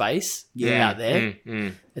huge space out there.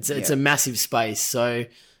 It's a massive space. So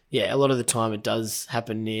yeah, a lot of the time it does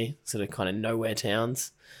happen near sort of kind of nowhere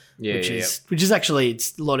towns. Which is actually,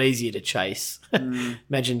 it's a lot easier to chase.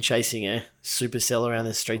 Imagine chasing a supercell around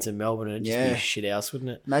the streets of Melbourne. It'd just be a shit house,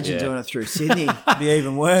 wouldn't it? Imagine doing it through Sydney. It'd be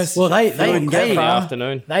even worse. Well, they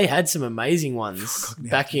afternoon. They had some amazing ones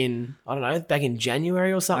back in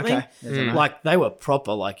January or something. Okay. Like they were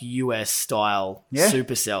proper like US style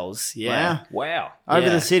supercells. Yeah. Wow.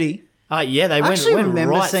 Over the city. Yeah, they went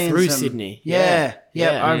right through Sydney. Yeah,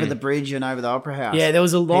 over the bridge and over the Opera House. Yeah, there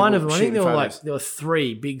was a line of them. I think shooting there were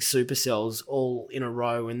 3 big supercells all in a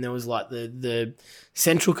row, and there was like the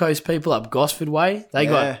Central Coast people up Gosford Way. They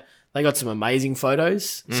got some amazing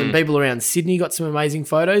photos. Some people around Sydney got some amazing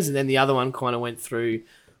photos, and then the other one kind of went through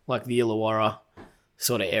like the Illawarra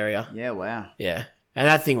sort of area. Yeah, wow. Yeah, and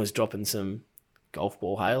that thing was dropping some golf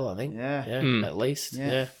ball hail, I think. Yeah. At least.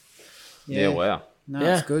 Yeah. Wow. No,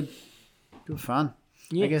 it's good. Good fun.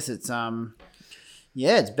 I guess it's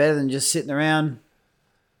it's better than just sitting around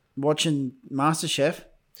watching MasterChef.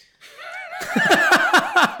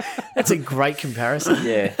 That's a great comparison.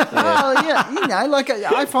 Yeah. Oh yeah, like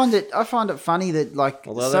I find it funny that like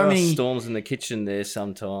Although so there many are storms in the kitchen there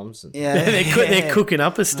sometimes. They're cooking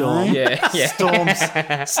up a storm.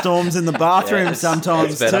 Yeah. storms in the bathroom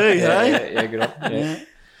sometimes too. Yeah, good on. Yeah.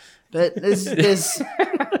 But there's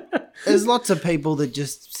lots of people that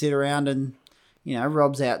just sit around and,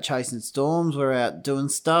 Rob's out chasing storms, we're out doing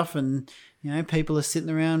stuff, and, people are sitting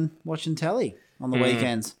around watching telly on the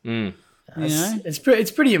weekends. It's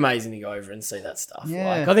pretty amazing to go over and see that stuff.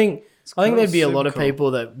 Yeah. Like, I think there'd be a lot of cool. people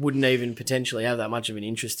that wouldn't even potentially have that much of an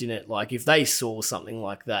interest in it. Like if they saw something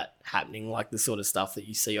like that happening, like the sort of stuff that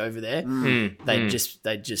you see over there, they'd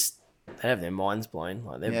have their minds blown.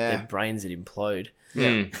 Like their brains would implode.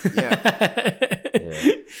 Yeah.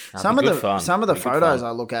 Some of the photos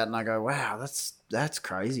I look at and I go, wow, that's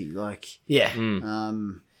crazy. Like, geez,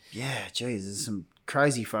 there's some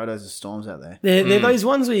crazy photos of storms out there. They're those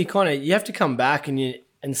ones where you have to come back and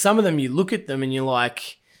some of them you look at them and you're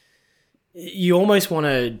like, you almost want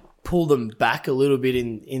to pull them back a little bit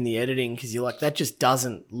in the editing because you're like, that just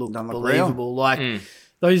doesn't look believable. Like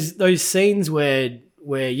those scenes where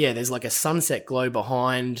there's like a sunset glow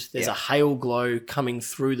behind, there's a hail glow coming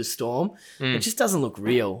through the storm. It just doesn't look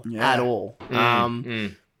real at all.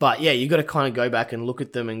 But yeah, you got to kind of go back and look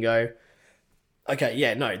at them and go,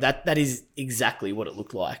 okay, that is exactly what it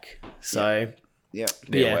looked like. So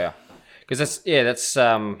Wow. Because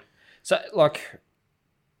so like,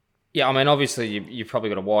 I mean, obviously you've probably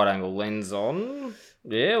got a wide angle lens on.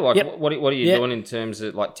 Yeah, like Yep. what are you Yep. doing in terms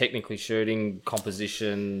of like technically shooting,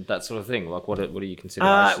 composition, that sort of thing? Like what are your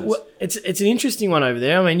considerations? Well, it's an interesting one over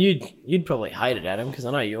there. I mean, you'd probably hate it, Adam, because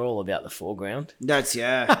I know you're all about the foreground. That's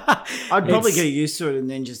I'd probably get used to it and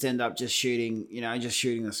then just end up just shooting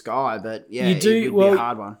the sky. But yeah, You do it would be a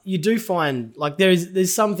hard one. You do find like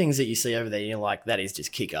there's some things that you see over there. You're like, that is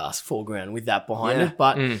just kick ass foreground with that behind it.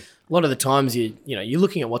 But a lot of the times you're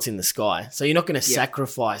looking at what's in the sky, so you're not going to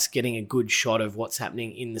sacrifice getting a good shot of what's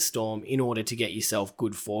happening in the storm in order to get yourself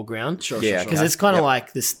good foreground. Sure, Because it's kind of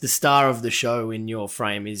like the star of the show in your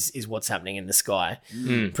frame is what's happening in the sky,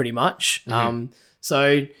 pretty much.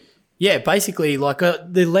 So yeah, basically, like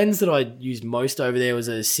the lens that I used most over there was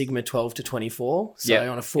a Sigma 12-24,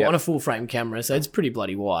 so on a full frame camera, so it's pretty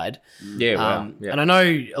bloody wide. Yeah, wow. And I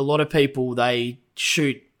know a lot of people, they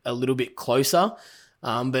shoot a little bit closer,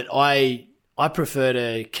 but I prefer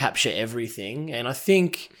to capture everything, and I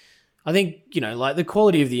think like the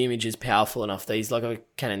quality of the image is powerful enough. These like a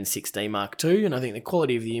Canon 6D Mark II, and I think the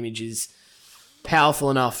quality of the image is powerful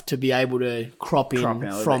enough to be able to crop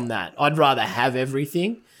in from that. I'd rather have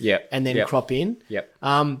everything, and then crop in.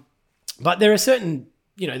 But there are certain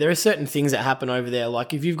things that happen over there.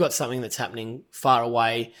 Like if you've got something that's happening far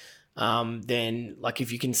away, then like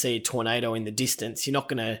if you can see a tornado in the distance, you're not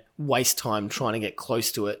going to waste time trying to get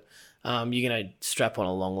close to it. You're going to strap on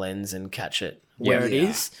a long lens and catch it where it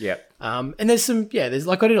is. And there's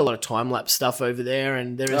like I did a lot of time lapse stuff over there,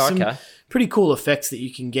 and there are some pretty cool effects that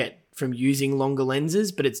you can get from using longer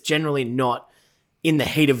lenses, but it's generally not in the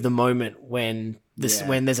heat of the moment when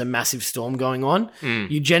there's a massive storm going on.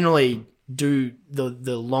 You generally do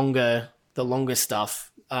the longer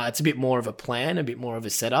stuff. It's a bit more of a plan, a bit more of a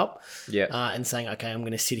setup. And saying, okay, I'm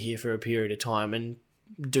going to sit here for a period of time and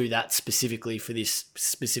do that specifically for this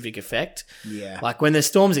specific effect. Like when the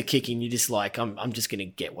storms are kicking, you're just like, I'm just going to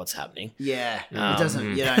get what's happening. It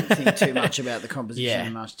doesn't. You don't think too much about the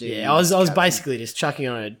composition much, do you? I was basically just chucking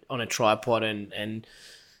on a tripod and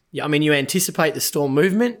I mean, you anticipate the storm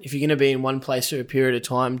movement. If you're going to be in one place for a period of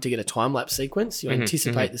time to get a time lapse sequence, you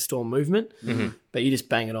anticipate the storm movement, but you just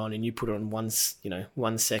bang it on and you put it on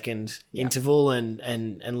 1 second interval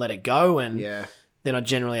and let it go. And then I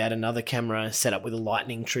generally add another camera set up with a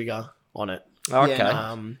lightning trigger on it. Okay.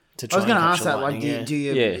 To try I was going to ask that. Like, do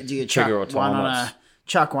you trigger or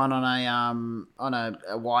chuck one on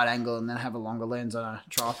a wide angle and then have a longer lens on a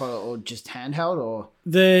tripod, or just handheld, or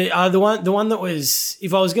the one that was,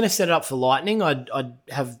 if I was going to set it up for lightning, I'd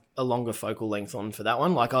have a longer focal length on for that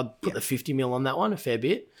one. Like I'd put the 50mm on that one a fair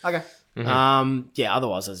bit. Okay.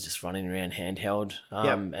 Otherwise I was just running around handheld.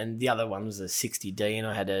 And the other one was a 60D, and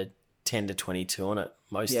I had a 10-22 on it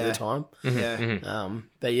most of the time.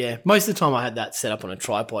 But yeah, most of the time I had that set up on a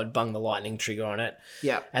tripod, bung the lightning trigger on it.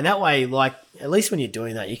 And that way, like, at least when you're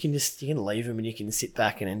doing that, you can leave them and you can sit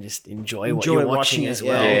back and just enjoy what you're watching as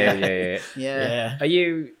well. Yeah. Are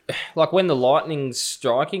you, like, when the lightning's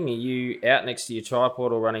striking, are you out next to your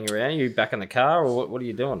tripod or running around? Are you back in the car, or what are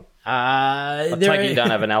you doing? I take you don't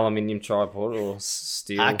have an aluminium tripod or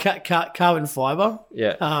steel. Carbon fiber.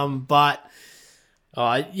 But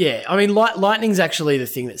I mean, lightning's actually the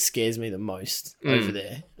thing that scares me the most over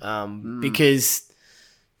there, because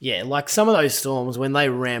like some of those storms, when they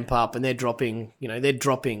ramp up and they're dropping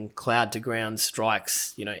cloud to ground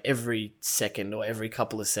strikes, every second or every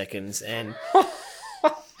couple of seconds, and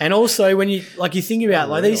and also when you think about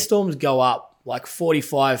like these storms go up like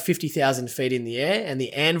 50,000 feet in the air, and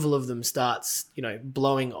the anvil of them starts,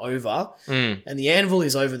 blowing over, and the anvil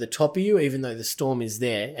is over the top of you, even though the storm is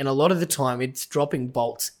there. And a lot of the time it's dropping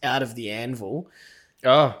bolts out of the anvil.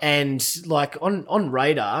 And like on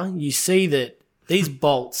radar, you see that these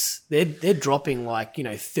bolts, they're dropping like,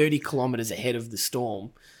 30 kilometers ahead of the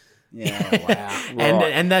storm.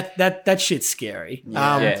 And that shit's scary.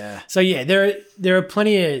 So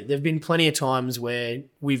there've been plenty of times where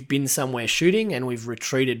we've been somewhere shooting and we've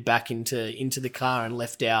retreated back into the car and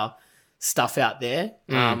left our stuff out there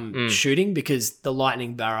shooting, because the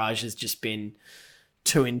lightning barrage has just been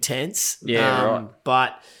too intense.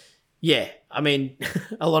 But I mean,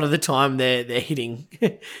 a lot of the time they're hitting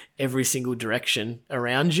every single direction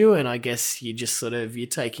around you, and I guess you just you're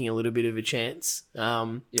taking a little bit of a chance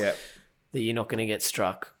that you're not going to get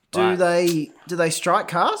struck. Do they strike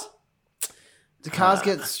cars? Do cars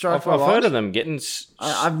get struck? I've heard of them getting.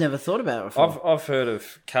 I've never thought about it before. I've heard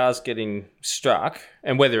of cars getting struck,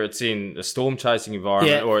 and whether it's in a storm chasing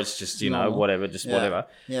environment or it's just whatever, whatever.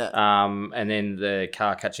 Yeah. And then the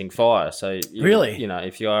car catching fire. So Really?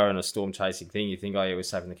 If you are in a storm chasing thing, you think, oh yeah, we're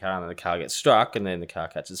saving the car, and then the car gets struck, and then the car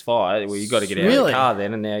catches fire. Well, you got to get out of the car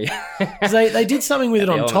then, and now you. 'Cause they did something with it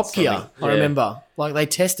on Top Gear. something. I remember. Like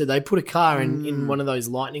they put a car in one of those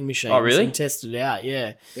lightning machines. Oh, really? And tested it out.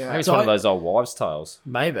 Yeah. Maybe it's one of those old wives' tales.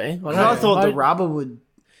 Maybe. I thought the rubber would,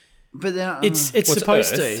 but then It's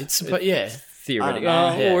supposed to. It's yeah.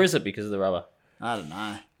 Theoretically, or is it because of the rubber? I don't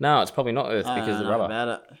know. No, it's probably not Earth because of the rubber. About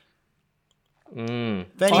it. Mm.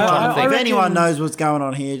 If anyone knows what's going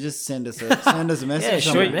on here, just send us a message. Yeah,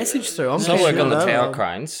 shoot a message through. So I work on the sure. tower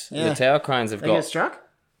cranes. Yeah. The tower cranes have They got get struck?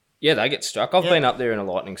 Yeah, they get struck. I've been up there in a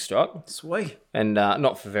lightning strike, Sweet. and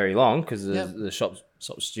not for very long because the shop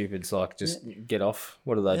stupids like just get off.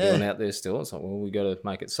 What are they doing out there still? It's like, well, we got to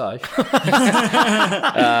make it safe.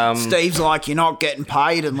 Steve's like, you're not getting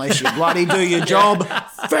paid unless you bloody do your job.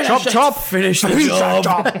 Finish the job. Finish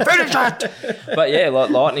it. But yeah,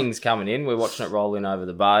 like lightning's coming in. We're watching it roll in over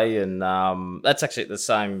the bay, and that's actually the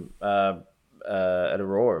same at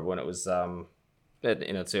Aurora when it was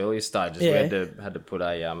in its earlier stages. We had to put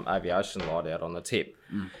a aviation light out on the tip.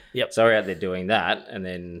 Yep. So we're out there doing that, and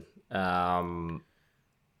then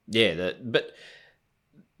but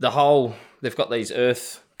the whole they've got these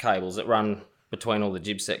earth cables that run between all the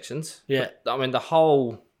jib sections. Yeah. But, I mean, the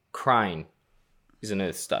whole crane is an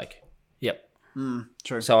earth stake. Yep.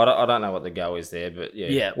 True. So I don't know what the go is there, but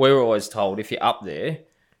Yeah. we were always told if you're up there,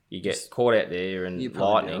 you get caught out there and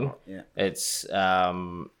lightning. Yeah. It's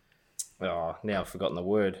now I've forgotten the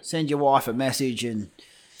word. Send your wife a message and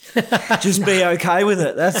just be okay with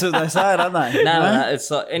it. That's what they say, don't they? No, it's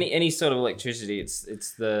like any sort of electricity. It's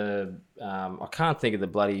the I can't think of the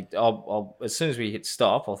bloody. I'll as soon as we hit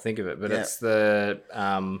stop, I'll think of it. But it's the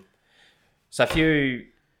so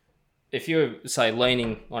if you're say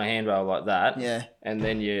leaning on a handrail like that, and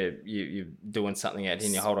then you're doing something out here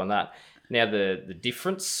and you hold on that. Now the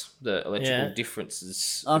difference, the electrical difference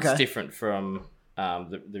is it's different from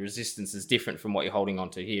the resistance is different from what you're holding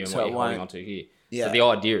onto here and what you're holding onto here. Yeah. So the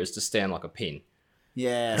idea is to stand like a pin.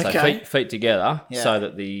 Yeah. So feet together so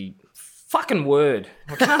that the fucking word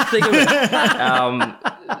I can't think of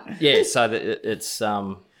it. So that it's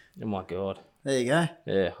oh my god. There you go.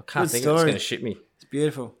 Yeah, I can't think of it. It's going to shit me. It's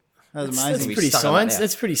beautiful. That was amazing. That's pretty science.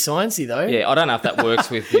 That's pretty sciencey though. Yeah, I don't know if that works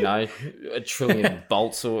with a trillion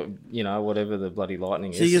bolts or whatever the bloody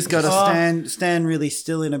lightning is. So you just got to stand really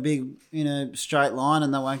still in a big straight line,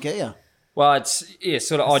 and they won't get you. Well, it's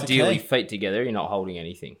sort of ideally feet together. You're not holding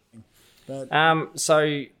anything. But so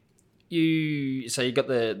you got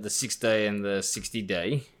the 6D and the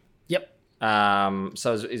 60D. Yep.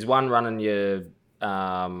 So is one running your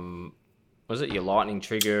was it your lightning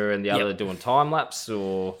trigger and the other doing time lapse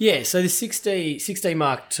or? Yeah, so the 6D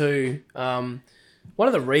Mark II, one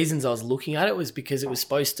of the reasons I was looking at it was because it was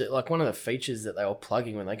supposed to, like one of the features that they were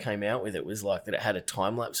plugging when they came out with it was like that it had a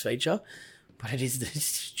time lapse feature, but it is the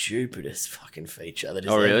stupidest fucking feature that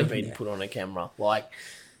has ever been put on a camera. Like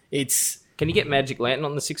it's... Can you get Magic Lantern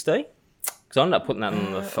on the 6D? Because I ended up putting that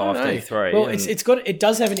on the 5D3. Well, it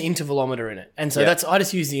does have an intervalometer in it, and so I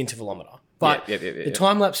just use the intervalometer. But the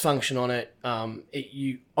time-lapse function on it,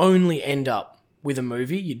 you only end up with a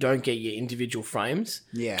movie. You don't get your individual frames.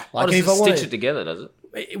 Yeah. Like does it stitch it together, does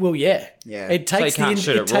it? Well, yeah. Yeah. It takes so you can't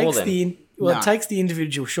shoot it raw then? It takes the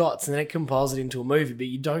individual shots and then it compiles it into a movie, but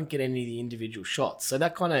you don't get any of the individual shots. So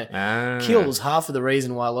that kind of kills half of the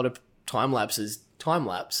reason why a lot of time-lapse is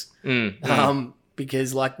time-lapse.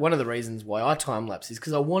 Because like one of the reasons why I time-lapse is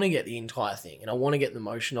because I want to get the entire thing and I want to get the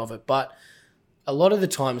motion of it. But a lot of the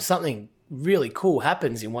time something really cool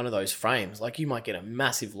happens in one of those frames. Like you might get a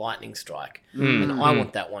massive lightning strike and I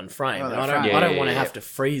want that one frame. And I don't want to have to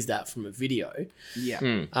freeze that from a video. Yeah.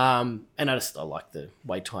 And I like the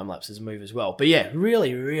way time lapses move as well. But yeah,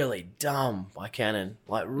 really, really dumb by Canon.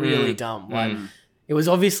 Like really dumb. Like it was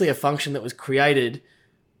obviously a function that was created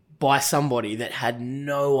by somebody that had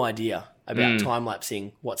no idea about time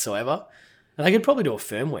lapsing whatsoever. And they could probably do a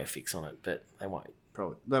firmware fix on it, but they won't.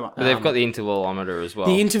 Probably. But they've got the intervalometer as well.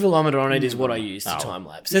 The intervalometer on it is what I use to time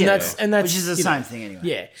lapse, and that's which is the same thing anyway.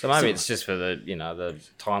 Yeah. So maybe it's just for the the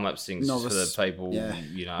time lapse things for the people.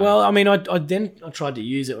 Yeah. Well, I mean, I tried to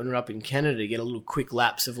use it when we were up in Canada to get a little quick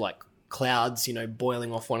lapse of like clouds,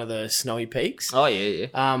 boiling off one of the snowy peaks. Oh yeah.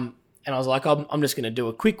 And I was like, I'm just going to do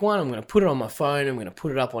a quick one. I'm going to put it on my phone. I'm going to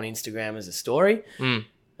put it up on Instagram as a story.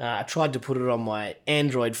 I tried to put it on my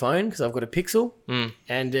Android phone because I've got a Pixel,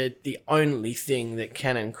 and the only thing that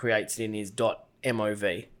Canon creates it in is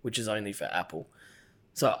 .mov, which is only for Apple.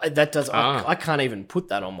 So that does. I can't even put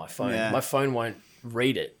that on my phone. Yeah. My phone won't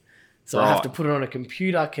read it. So I have to put it on a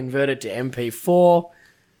computer, convert it to MP4,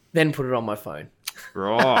 then put it on my phone.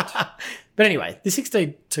 Right. But anyway, the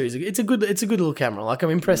 6D2 it's a good little camera. Like, I'm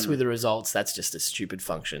impressed with the results. That's just a stupid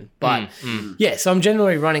function. But yeah, so I'm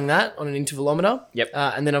generally running that on an intervalometer. Yep.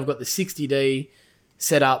 And then I've got the 60D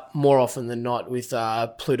set up more often than not with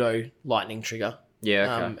Pluto lightning trigger.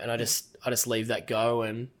 Yeah. Okay. And I just leave that go,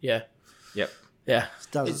 and yeah. Yep. Yeah.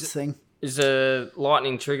 Does its thing. Is a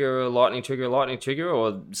lightning trigger,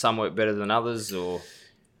 or some work better than others, or?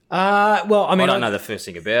 Well, I mean, I don't know the first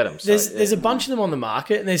thing about them. So, there's a bunch of them on the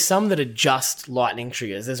market, and there's some that are just lightning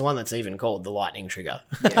triggers. There's one that's even called the lightning trigger.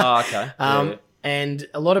 Oh, okay. Yeah. And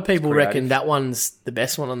a lot of people reckon that one's the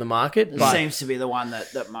best one on the market. It But seems to be the one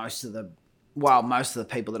that most of the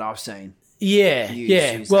people that I've seen.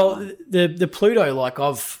 use well, that the Pluto,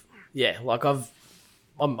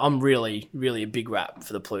 I'm really, really a big rap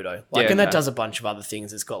for the Pluto. And that does a bunch of other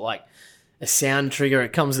things. It's got like a sound trigger.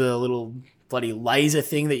 It comes with a little bloody laser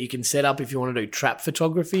thing that you can set up if you want to do trap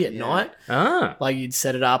photography at night. Like, you'd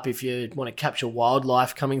set it up if you want to capture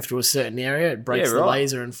wildlife coming through a certain area. It breaks the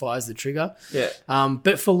laser and fires the trigger. Yeah.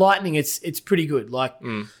 But for lightning, it's pretty good. Like,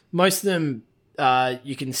 most of them,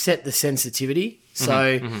 you can set the sensitivity.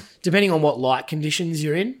 So depending on what light conditions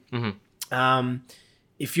you're in,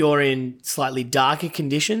 if you're in slightly darker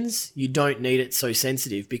conditions, you don't need it so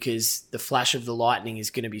sensitive, because the flash of the lightning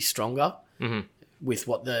is going to be stronger with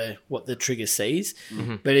what the trigger sees.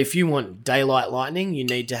 But if you want daylight lightning, you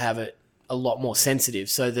need to have it a lot more sensitive,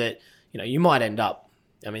 so that, you might end up,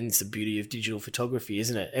 I mean, it's the beauty of digital photography,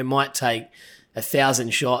 isn't it? It might take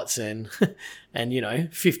 1,000 shots and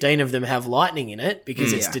 15 of them have lightning in it,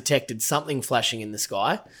 because it's detected something flashing in the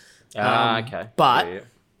sky. Okay. But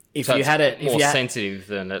if So you it's had it, more sensitive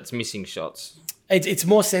than it's missing shots. it's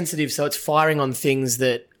more sensitive, so it's firing on things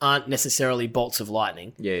that aren't necessarily bolts of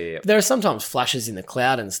lightning. Yeah. But there are sometimes flashes in the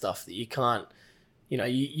cloud and stuff that you can't,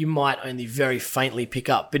 you might only very faintly pick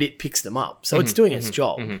up, but it picks them up, so it's doing its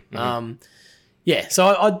job. So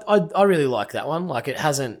I really like that one. Like, it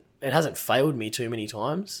hasn't failed me too many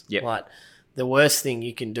times. Yep. Like, the worst thing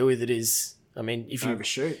you can do with it is, I mean, if you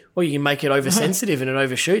Overshoot. well, you can make it oversensitive and it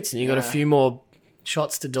overshoots, and you got a few more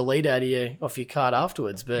shots to delete off your card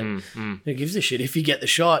afterwards. But who gives a shit if you get the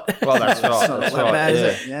shot? Well, that's right. Not That's that right. bad,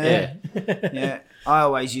 Yeah. is it? Yeah. I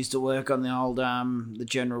always used to work on the old the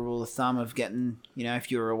general rule of thumb of getting,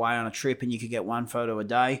 if you were away on a trip and you could get one photo a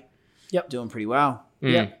day. Yep. Doing pretty well.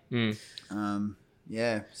 Yep.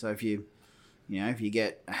 So if you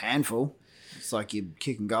get a handful, it's like you're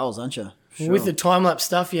kicking goals, aren't you? Sure. With the time lapse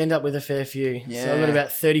stuff, you end up with a fair few. Yeah. So I got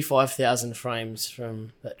about 35,000 frames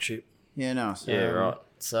from that trip. Yeah, nice. Yeah, right.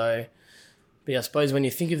 So, but I suppose when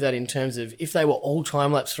you think of that in terms of, if they were all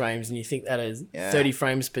time lapse frames, and you think that is 30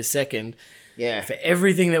 frames per second, Yeah. for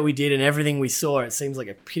everything that we did and everything we saw, it seems like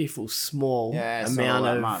a pitiful small It's amount not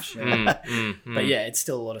all of. that much. Yeah. But yeah, it's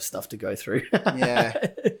still a lot of stuff to go through. Yeah.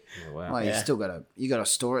 Wow. Well, you still gotta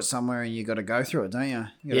store it somewhere, and you gotta go through it, don't you?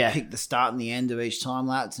 You gotta pick the start and the end of each time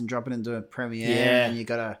lapse and drop it into a Premiere. Yeah. And you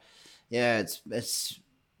gotta, it's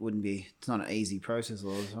not an easy process a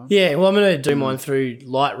lot of the time. Yeah, well, I'm going to do mine through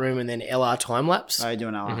Lightroom and then LR time lapse. Oh, you're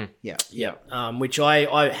doing LR. Yeah. Which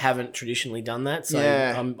I haven't traditionally done that, so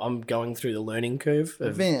Yeah. I'm going through the learning curve of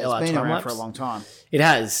It's been LR time around lapse for a long time. It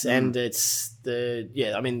has, and it's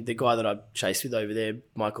the guy that I chased with over there,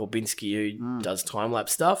 Michael Binsky, who does time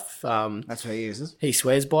lapse stuff. That's what he uses. He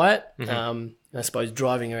swears by it. I suppose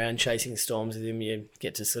driving around chasing storms with him, you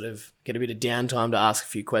get to sort of get a bit of downtime to ask a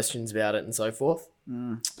few questions about it and so forth.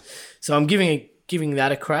 So I'm giving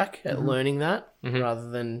that a crack at learning that rather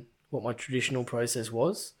than what my traditional process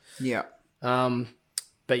was. Yeah.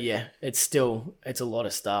 But yeah, it's a lot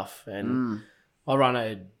of stuff, and I run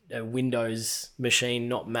a Windows machine,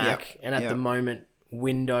 not Mac, and at the moment,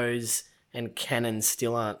 Windows and Canon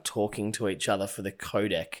still aren't talking to each other for the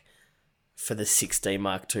codec for the 6D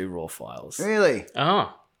Mark II RAW files. Really?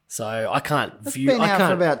 Oh. So I can't It's view. been I out can't.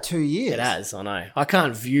 for about 2 years. It has. I know. I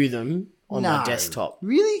can't view them on my No. desktop.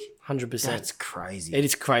 Really? 100%. That's crazy. It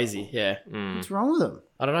is crazy. Yeah. What's wrong with them?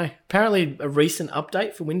 I don't know. Apparently, a recent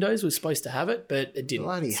update for Windows was supposed to have it, but it didn't.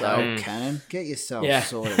 Bloody So- hell, Canon. Get yourself Yeah.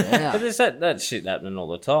 sorted But out. there's that shit happening all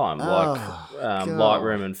the time. Like God.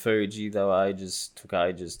 Lightroom and Fuji, took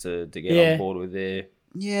ages to get Yeah. on board with their.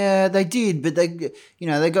 Yeah, they did, but they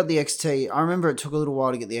got the XT. I remember it took a little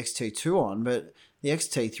while to get the XT2 on, but the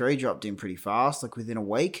XT3 dropped in pretty fast, like within a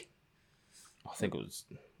week. I think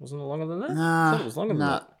wasn't it longer than that? Nah, I thought it was longer than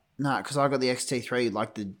that. Nah, because I got the XT3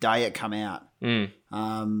 like the day it come out. Mm.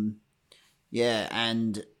 Yeah,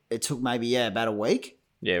 and it took maybe about a week.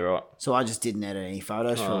 Yeah, right. So I just didn't edit any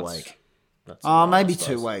photos for a week. That's all right, Maybe I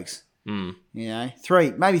suppose. 2 weeks. Mm. You know,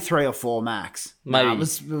 maybe 3 or 4 max. Maybe, it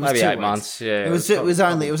was maybe 2 8 weeks. months. Yeah, It was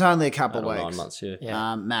only a couple of 8 or weeks. 9 months. Yeah.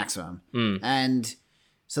 Yeah. Maximum. Mm. And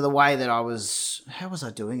so the way that how was I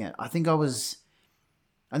doing it? I think I was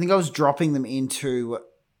dropping them into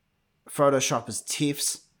Photoshop as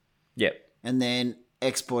TIFFs Yep. and then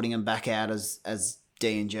exporting them back out as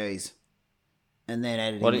DNGs, and then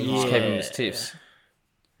editing. Why didn't you just them. keep them as tips?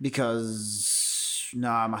 Because no,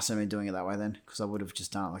 I must have been doing it that way then, because I would have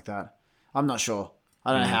just done it like that. I'm not sure.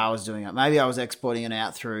 I don't know how I was doing it. Maybe I was exporting it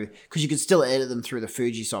out through, because you could still edit them through the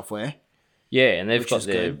Fuji software. Yeah, and they've Which got is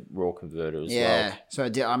their good. raw converter as Yeah, well.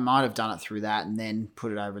 so I might have done it through that and then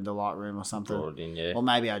put it over into Lightroom or something. Brought it in, yeah. Or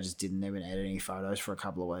maybe I just didn't even edit any photos for a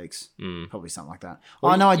couple of weeks. Mm. Probably something like that.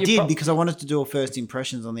 Well, Oh, no, I you did because I wanted to do a first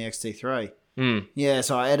impressions on the XT3. Mm. Yeah,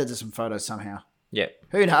 so I edited some photos somehow. Yep.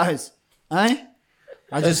 Who knows? Eh?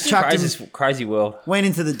 I just chucked them, Crazy world. went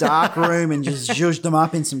into the dark room and just zhuzhed them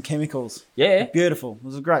up in some chemicals. Yeah. Beautiful. It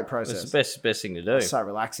was a great process. It's the best thing to do. So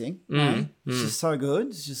relaxing. Eh? It's just so good.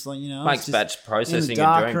 It's just like, Makes it's just batch processing in the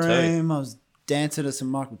dark a dream too. room. I was dancing to some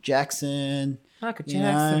Michael Jackson. Michael You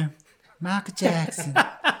know, Michael Jackson.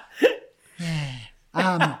 Yeah,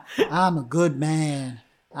 I'm a good man.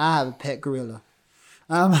 I have a pet gorilla.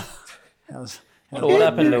 That was What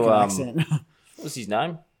happened to American accent. what was his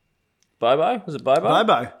name? Bobo? Was it Bobo?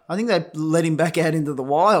 Bobo. I think they let him back out into the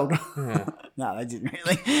wild. No, they didn't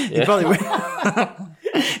really. He probably would.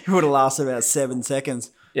 He would have lasted about 7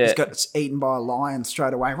 seconds. Yeah. Just got eaten by a lion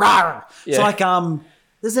straight away. Rawr! It's Yeah. like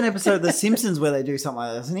there's an episode of The Simpsons where they do something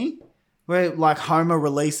like that, isn't he? Where like Homer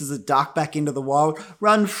releases a duck back into the wild.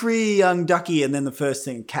 Run free, young ducky, and then the first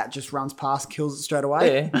thing, a cat just runs past, kills it straight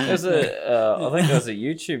away. Yeah. There's I think there was a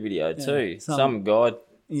YouTube video too. Some guy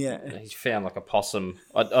Yeah. he found like a possum.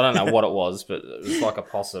 I don't know what it was, but it was like a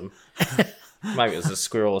possum. Maybe it was a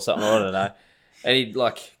squirrel or something. I don't know. And he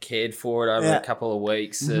like cared for it over Yeah. a couple of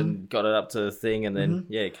weeks and got it up to the thing, and then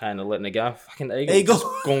kind of letting it go. Fucking eagle, Eagle.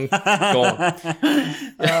 just gone.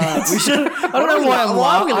 We should. I don't know why I'm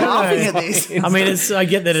laughing laughing at this. I mean, I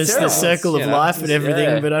get that it's the circle of you know, life and everything,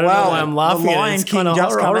 yeah. but I don't know why I'm laughing The at it. Lion It's King kind of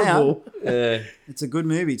just come out. horrible. It's a good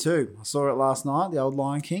movie too. I saw it last night. The Old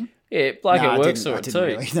Lion King. Yeah, Blake No, I at work didn't- saw I it didn't too.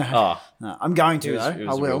 really, no. Oh, No, I'm going to He was- though. he I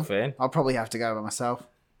was a real will. fan. I'll probably have to go by myself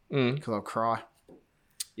because I'll cry.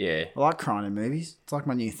 yeah. I like crying in movies. It's like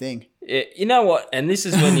my new thing. Yeah, you know what? And this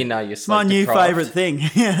is when you know you're It's my sleep new deprived. favourite thing.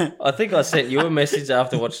 Yeah. I think I sent you a message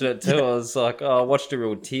after watching it too. I was like, oh, I watched a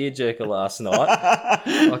real tearjerker last night.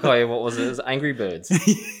 Like, oh yeah, what was it? It was Angry Birds.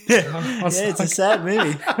 Yeah, it's a sad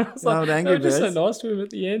movie. It's The like, old they Angry were just Birds. so nice to him at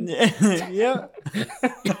the end. Yeah.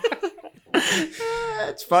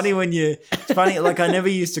 It's funny like I never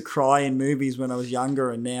used to cry in movies when I was younger,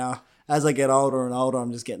 and now as I get older and older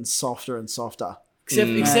I'm just getting softer and softer.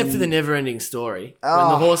 Except for the never-ending story when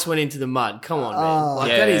the horse went into the mud. Come on, man! Like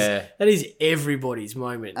Yeah. that is everybody's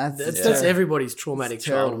moment. That's terrible. everybody's traumatic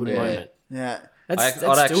childhood terrible, moment. Yeah. That's I'd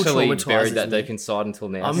still actually traumatizes buried that me. deep inside until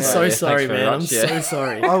now. I'm yeah, so thanks sorry, very man. I'm much, yeah. so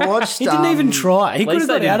sorry. I watched He didn't even try. He At could least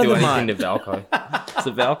have they got out didn't of do the anything mud. to Valco. Is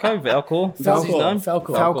it Valco? Valcor? What's his name?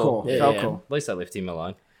 Falcor. Yeah, Falcor. At least they left him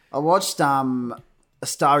alone. I watched A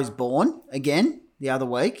Star Is Born again the other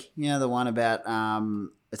week. You know, the one about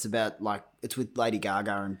it's with Lady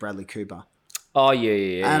Gaga and Bradley Cooper. Oh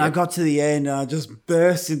yeah. And I got to the end and I just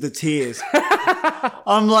burst into tears.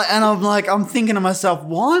 I'm thinking to myself,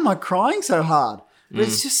 why am I crying so hard? But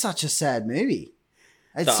it's just such a sad movie.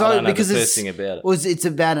 It's I don't know because the it's first thing about it. it's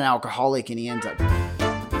about an alcoholic and he ends up.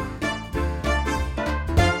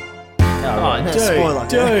 Oh, dude, spoiler.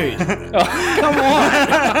 dude.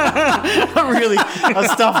 I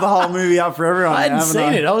stuffed the whole movie up for everyone. I hadn't haven't seen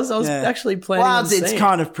I? it. I was Yeah. actually planning Well, on seeing it's it.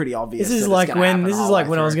 kind of pretty obvious. This is that like it's gonna happen the whole way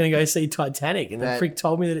when I was through. going to go see Titanic, and the That- freak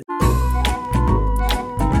told me that it's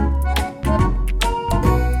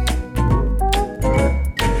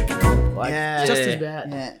Yeah. just as bad.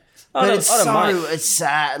 Yeah. I But don't- it's I don't so mind. it's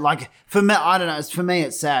sad. Like for me, I don't know. For me,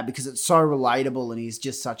 it's sad because it's so relatable, and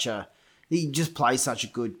he just plays such a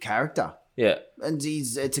good character, Yeah. and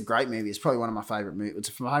it's a great movie. It's probably one of my favorite movies.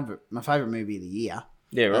 It's my favorite movie of the year.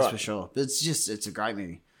 Yeah, right. That's for sure. But it's a great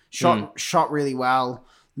movie. Shot really well.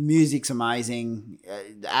 The music's amazing.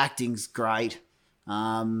 The acting's great.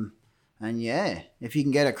 And yeah, if you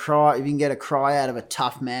can get a cry out of a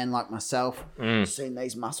tough man like myself, seeing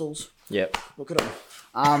these muscles, Yep. look at them.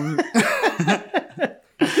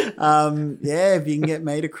 Yeah, if you can get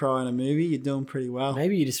me to cry in a movie, you're doing pretty well.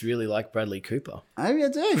 Maybe you just really like Bradley Cooper. Maybe I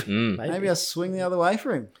do. Mm. Maybe I swing the other way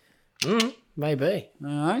for him. Maybe.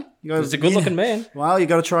 All right. He's a good-looking man. Well, you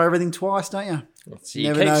got to try everything twice, don't you? So you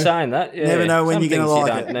Never keep know- saying that. Yeah. never know when Some you're gonna things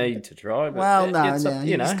like you don't need to try. But Well, no, it's up,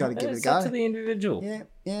 you just gotta give it a it's up go. to the individual.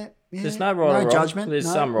 Yeah. There's no right or wrong. judgment. There's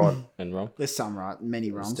no. some right and wrong. There's some right, many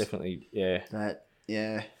It's wrongs. definitely, yeah. But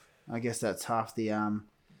yeah, I guess that's half the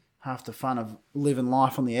fun of living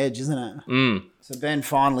life on the edge, isn't it? So Ben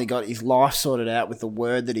finally got his life sorted out with the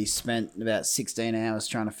word that he spent about 16 hours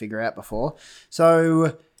trying to figure out before.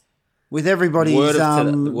 So with everybody's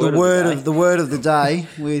the word of the day,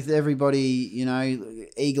 with everybody,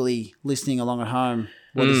 eagerly listening along at home,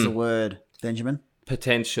 what is the word, Benjamin?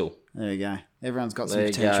 Potential. There you go. Everyone's got some There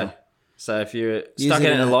you potential. go. So if you're Use stuck it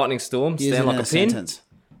in in a a- lightning storm, Use stand it like in a pin. sentence.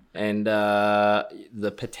 And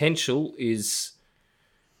the potential is,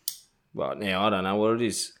 well, now I don't know what it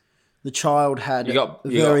is. The child had You got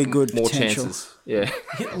very good more potential. chances. Yeah.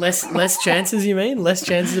 Less chances, you mean? Less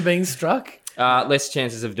chances of being struck? Less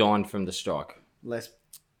chances of dying from the strike. Less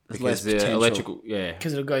Because the potential. electrical, yeah.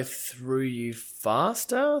 Because it'll go through you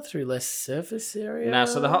faster, through less surface area? No,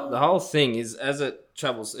 so the whole thing is as it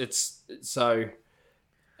travels, it's so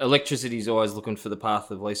electricity is always looking for the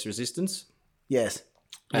path of least resistance. Yes.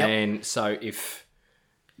 Yep. And so if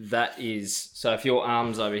your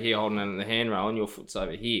arm's over here holding it in the handrail and your foot's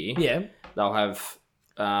over here, Yeah. they'll have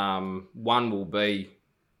one will be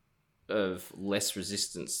of less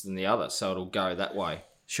resistance than the other, so it'll go that way.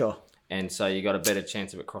 Sure. And so you got a better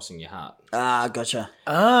chance of it crossing your heart. Ah, gotcha.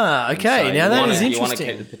 Ah, okay. So now that is you want interesting.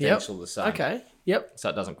 to keep the potential the same. Okay. Yep. So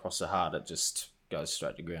it doesn't cross the heart, it just goes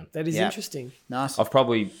straight to ground. That is Yeah. interesting. Nice. I've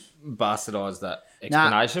probably bastardised that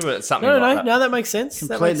explanation, but it's something No, like that. no, that makes sense.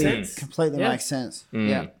 Completely, That makes sense. completely Yeah. makes sense.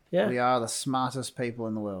 Yeah. Yeah. We are the smartest people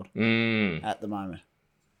in the world at the moment.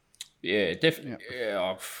 Yeah, definitely.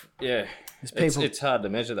 Yeah, yeah. people- It's hard to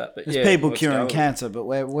measure that, but There's yeah, people let's curing go with it. cancer, but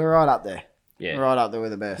we're right up there. Yeah. We're right up there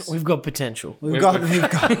with the best. We've got potential. We've got there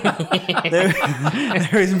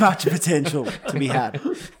is much potential to be had.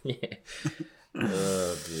 Yeah.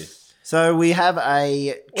 Oh dear. So we have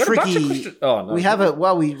a We had a bunch of tricky. questions. Oh no. We have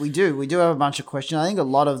we do have a bunch of questions. I think a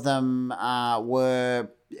lot of them were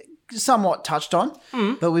somewhat touched on,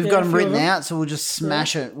 but we've got them a few written of them. out, so we'll just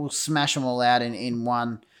smash it. We'll smash them all out in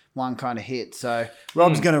one kind of hit. So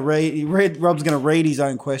Rob's going to read his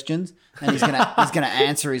own questions, and he's going to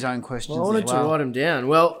answer his own questions. I wanted as well. to write them down.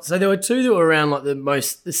 Well, so there were two that were around like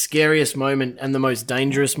the scariest moment and the most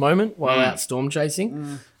dangerous moment while out storm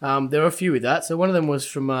chasing. There were a few with that. So one of them was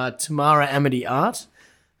from Tamara Amity Art,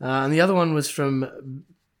 and the other one was from.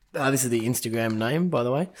 This is the Instagram name, by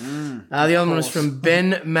the way. The other one was from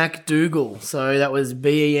Ben MacDougall. So that was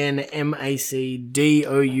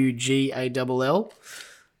BenMacDougall.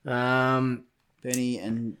 Benny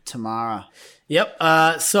and Tamara. Yep.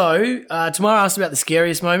 So Tamara asked about the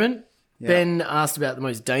scariest moment. Ben asked about the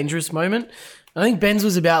most dangerous moment. I think Ben's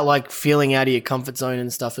was about like feeling out of your comfort zone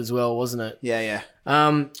and stuff as well, wasn't it? Yeah.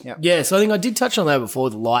 Yeah, so I think I did touch on that before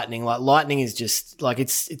with lightning. Like lightning is just like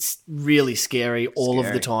it's really scary all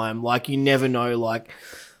of the time. Like you never know. Like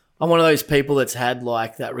I'm one of those people that's had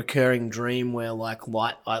like that recurring dream where I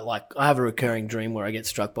have a recurring dream where I get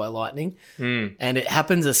struck by lightning, and it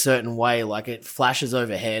happens a certain way. Like it flashes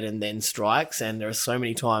overhead and then strikes. And there are so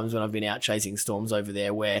many times when I've been out chasing storms over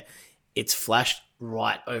there where it's flashed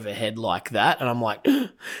right overhead like that, and I'm like,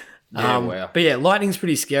 wow. But yeah, lightning's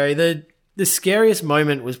pretty scary. The scariest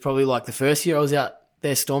moment was probably like the first year I was out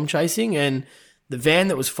there storm chasing, and the van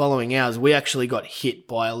that was following ours, we actually got hit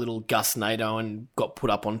by a little gustnado and got put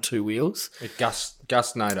up on two wheels. A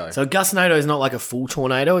gustnado. So a gustnado is not like a full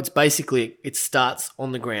tornado. It's basically, it starts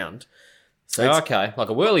on the ground. So it's okay, like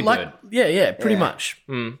a whirly bird. yeah, pretty much.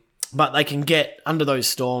 But they can get under those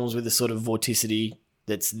storms with the sort of vorticity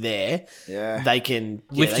that's there. Yeah. They can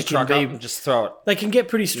Lift they your can truck be, up and just throw it. They can get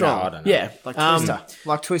pretty strong. No, I don't know. Yeah.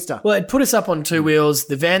 Like Twister. Well, it put us up on two wheels.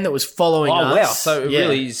 The van that was following us. Oh wow! So it yeah,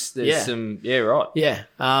 really is. There's some. Yeah, right. Yeah.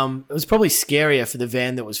 It was probably scarier for the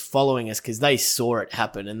van that was following us because they saw it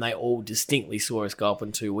happen and they all distinctly saw us go up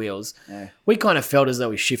on two wheels. Yeah. We kind of felt as though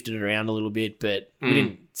we shifted it around a little bit, but we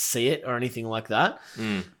didn't see it or anything like that.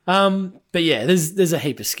 But yeah, there's a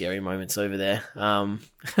heap of scary moments over there. Yeah,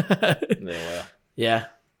 Yeah.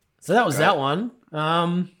 So that was that one.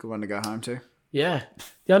 Good one to go home to. Yeah.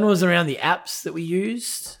 The other one was around the apps that we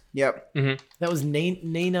used. Yep. That was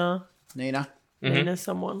Nina. Nina. Nina,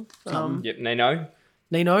 someone. Yep. Nino.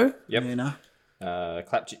 Nino. Yep. Nina.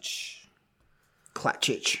 Klapchich.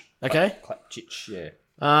 Klatchich. Okay. Klapchich. Yeah.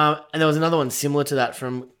 And there was another one similar to that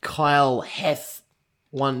from Kyle Heth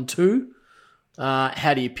 12.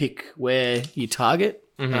 How do you pick where you target?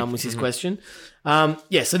 Was his question. So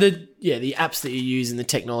the apps that you use and the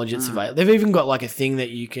technology that's available. They've even got like a thing that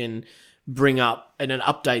you can bring up and it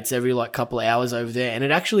updates every like couple of hours over there, and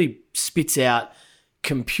it actually spits out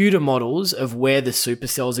computer models of where the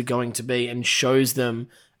supercells are going to be and shows them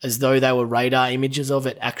as though they were radar images of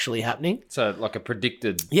it actually happening. So like a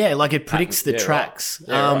predicted. Yeah, like it predicts the tracks.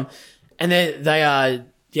 Right. Yeah, right. And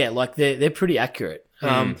they're pretty accurate.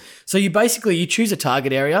 So you choose a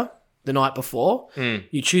target area the night before.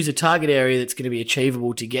 You choose a target area that's going to be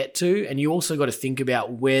achievable to get to, and you also got to think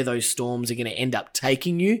about where those storms are going to end up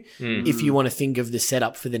taking you if you want to think of the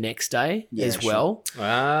setup for the next day as well.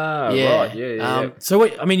 Right. Yeah.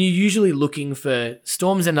 You're usually looking for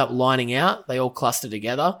storms end up lining out. They all cluster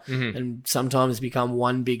together and sometimes become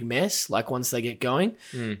one big mess, like once they get going.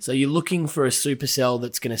 So you're looking for a supercell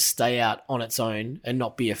that's going to stay out on its own and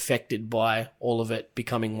not be affected by all of it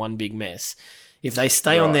becoming one big mess. If they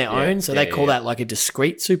stay on their own, they call that like a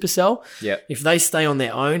discrete supercell. Yeah. If they stay on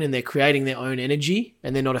their own and they're creating their own energy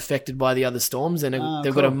and they're not affected by the other storms, then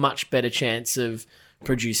they've got a much better chance of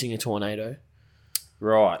producing a tornado.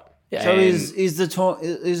 Right. Yeah. So is a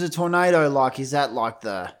tornado like, is that like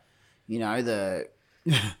the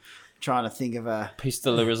trying to think of a piece de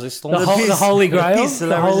la resistance. The Holy Grail.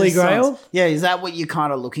 The Holy Grail. Yeah, is that what you're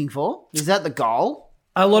kind of looking for? Is that the goal?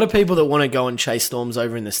 A lot of people that want to go and chase storms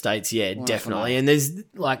over in the States, definitely. And there's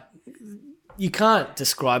like, you can't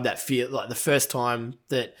describe that feel, like the first time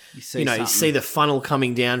that you see the funnel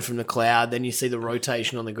coming down from the cloud, then you see the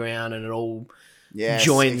rotation on the ground and it all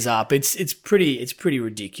joins up. It's pretty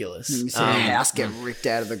ridiculous. You see a house get ripped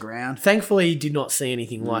out of the ground. Thankfully, did not see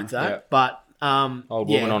anything like that, but old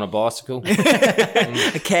woman on a bicycle.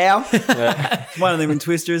 A cow. One of them in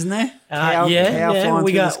Twister, isn't there? Cow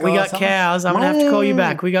we got cows. I'm going to have to call you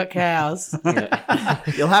back. We got cows.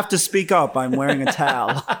 You'll have to speak up. I'm wearing a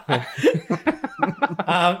towel. But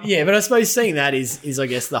I suppose seeing that is I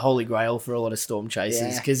guess the holy grail for a lot of storm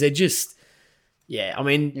chasers because they're just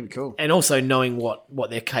it'd be cool. And also knowing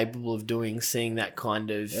what they're capable of doing, seeing that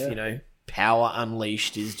kind of power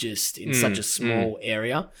unleashed is just in such a small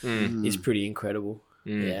area is pretty incredible.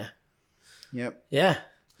 Yeah. Yep. Yeah.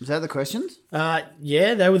 Was that the questions?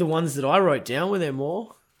 They were the ones that I wrote down. Were there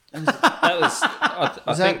more? I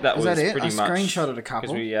think that was it? pretty I much. Screenshotted a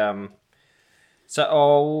couple.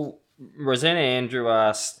 Rosanna Andrew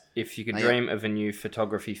asked if you could dream of a new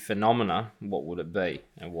photography phenomena, what would it be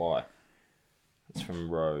and why? It's from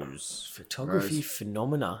Rose. Photography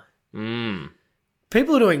phenomena.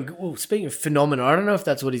 People are doing, speaking of phenomena, I don't know if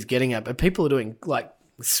that's what he's getting at, but people are doing like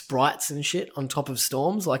sprites and shit on top of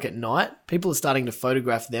storms, like at night. People are starting to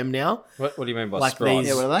photograph them now. What do you mean by like sprites?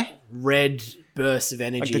 These what are they? Red bursts of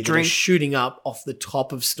energy that are shooting up off the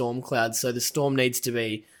top of storm clouds. So the storm needs to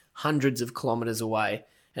be hundreds of kilometers away.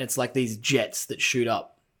 And it's like these jets that shoot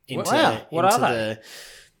up into What are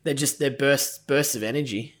they? They're bursts of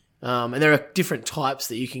energy. And there are different types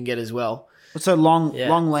that you can get as well. So long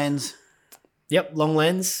lens. Yep, long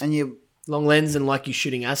lens. Long lens and like you're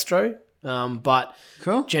shooting astro. But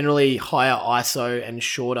generally higher ISO and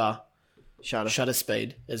shorter shutter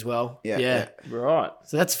speed as well. Yeah. Right.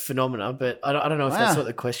 So that's phenomena, but I don't know if that's what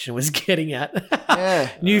the question was getting at. Yeah.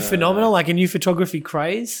 New phenomena, like a new photography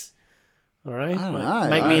craze. All right. I don't know.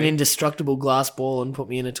 Make me an indestructible glass ball and put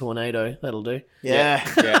me in a tornado. That'll do. Yeah.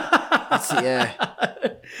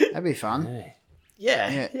 That'd be fun.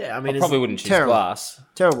 Yeah. I mean, I probably wouldn't choose glass.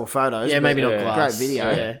 Terrible photos. Yeah, maybe not glass. Great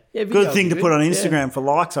video. Yeah, good thing to put on Instagram for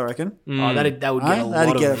likes, I reckon. Oh, that would get a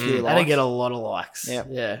lot of likes. That'd get a lot of likes.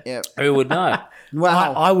 Yeah. Who would know?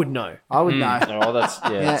 Well, I would know. I would know. Oh,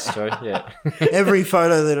 that's true. Yeah. Every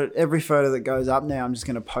photo that goes up now, I'm just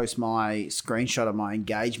going to post my screenshot of my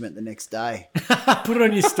engagement the next day. Put it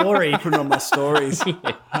on your story. Put it on my stories.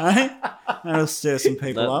 Hey? That'll stir some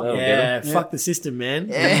people up. Fuck the system, man.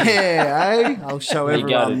 Hey? I'll show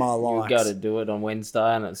everyone my likes. You got to do it on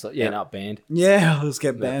Wednesday, and it's not banned. Yeah, I'll just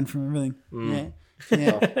get banned from everything.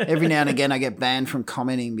 Yeah. Every now and again, I get banned from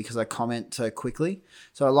commenting because I comment so quickly.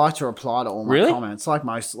 So I like to reply to all my comments, like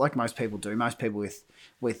most people do. Most people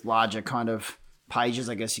with larger kind of pages,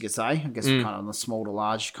 I guess you could say. I guess we're kind of in the small to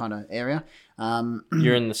large kind of area.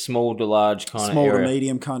 You're in the small to large kind of small area. to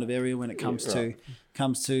medium kind of area when it comes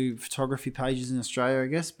to photography pages in Australia, I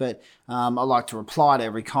guess. But I like to reply to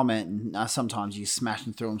every comment, and sometimes you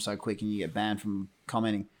smashing through them so quick and you get banned from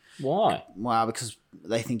commenting. Why? Well, because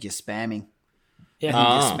they think you're spamming. Yeah.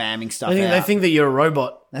 You're spamming stuff. They think that you're a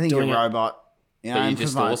robot. They think you're a robot. You know, but you're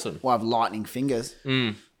just awesome. I have lightning fingers.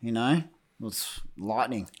 You know, well, it's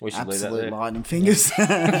lightning. We should leave that absolute there. lightning fingers.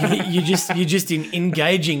 You're just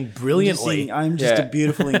engaging brilliantly. I'm just a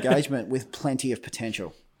beautiful engagement with plenty of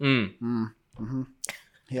potential.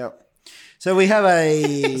 Yep. So we have To a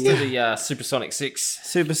the Supersonic 6.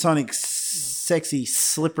 supersonic, sexy,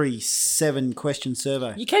 slippery 7-question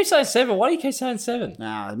survey. You keep saying 7. Why do you keep saying 7?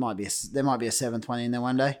 Nah, there might be a 7th one in there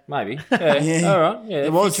one day. Maybe. Yeah. Yeah. All right. Yeah.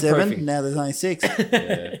 There was future-proofing. 7. Now there's only 6.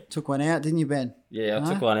 Yeah. Took one out, didn't you, Ben? Yeah, I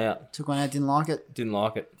No? took one out. Took one out, didn't like it. Didn't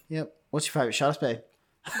like it. Yep. What's your favourite shutter speed?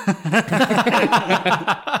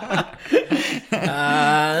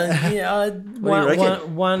 Yeah, What do you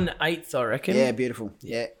reckon? 1/8, I reckon. Yeah, beautiful.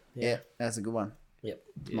 Yeah. That's a good one. Yep.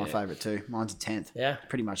 My favourite too. Mine's a 10th. Yeah.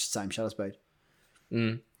 Pretty much the same shutter speed.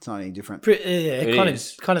 Mm. It's not any different. Yeah, It kind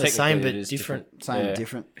is. of the same, Technically, but it is different. Same, Yeah.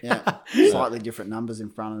 different. Yeah. Slightly different numbers in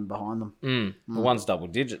front and behind them. The one's double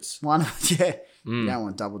digits. One, yeah. You don't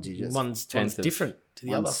want double digits. One's Tenth of- different to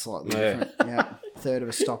the One's other. slightly Yeah. different. Yeah. Third of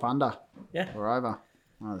a stop under. Yeah. Or over.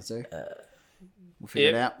 One of the two. We'll figure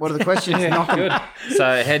it Yep. out. What are the questions? Knock 'em. Good.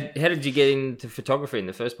 So, how did you get into photography in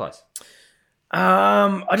the first place?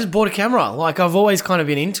 I just bought a camera. Like, I've always kind of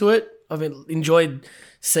been into it. Enjoyed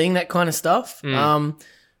seeing that kind of stuff.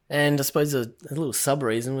 And I suppose a little sub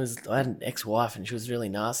reason was I had an ex-wife and she was really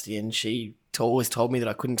nasty, and she always told me that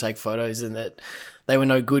I couldn't take photos and that they were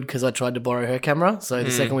no good because I tried to borrow her camera. So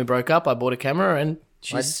the second we broke up, I bought a camera and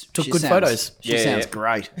I took good photos. She Yeah, sounds yeah.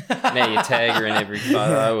 great. Now you tag her in every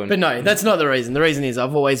photo. And, But no, that's not the reason. The reason is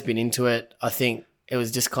I've always been into it. I think it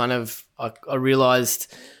was just kind of, I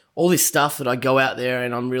realised all this stuff that I go out there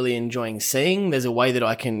and I'm really enjoying seeing, there's a way that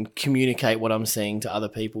I can communicate what I'm seeing to other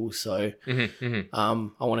people. So I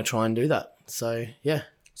want to try and do that. So, yeah.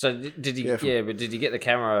 so did you? Careful. Yeah, but did you get the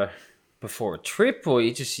camera before a trip, or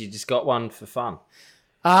you just got one for fun?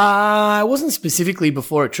 It wasn't specifically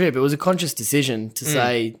before a trip. It was a conscious decision to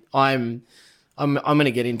say I'm going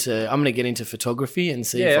to get into photography and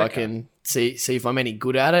see if I can see if I'm any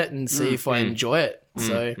good at it and see if I enjoy it.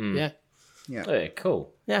 So yeah. Yeah,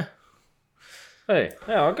 cool. Yeah. Hey,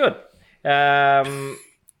 oh, good.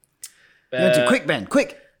 Quick, Ben,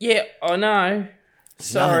 quick. Yeah, I know.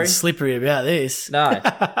 Sorry. Nothing slippery about this. No,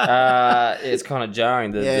 it's kind of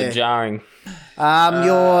jarring. Yeah. The jarring.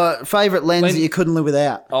 Your favourite lens that you couldn't live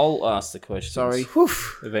without. I'll ask the question. Sorry.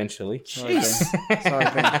 Eventually. Sorry,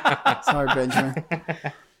 Ben. Sorry,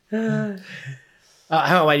 Benjamin.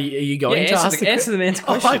 Hang on, wait, are you going to ask the answer the man's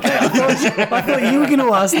question. Okay, I thought you were going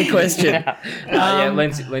to ask the question. Yeah,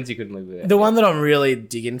 Lindsay couldn't live without. The one that I'm really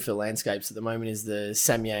digging for landscapes at the moment is the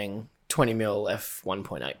Samyang 20mm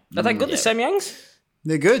f1.8. Are they good, the Samyangs?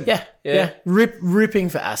 They're good. Yeah. Ripping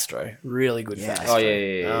for Astro. Really good for Astro. Oh,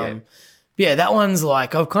 yeah. Yeah, that one's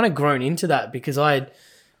like, I've kind of grown into that because I'd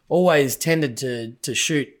always tended to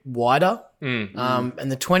shoot wider. And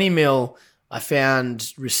the 20mm I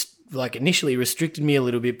found initially restricted me a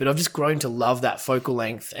little bit, but I've just grown to love that focal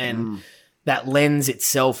length, and that lens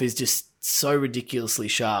itself is just so ridiculously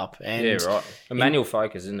sharp. And Yeah, right. A manual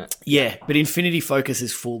focus, isn't it? yeah, but infinity focus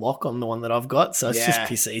is full lock on the one that I've got, so it's just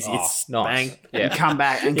piss easy. It's Nice. bang. Yeah. And come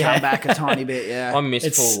back a tiny bit. Yeah. I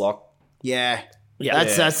missed full lock. Yeah. Yeah.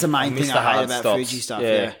 That's the main miss thing the I hate hard about stops. Fuji stuff.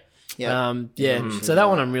 Yeah. Yeah. So that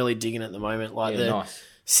one I'm really digging at the moment. Like the nice.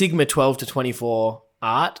 Sigma 12 to 24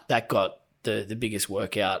 art, that got the biggest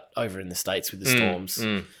workout over in the States with the storms.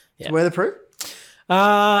 Weatherproof?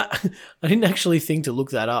 I didn't actually think to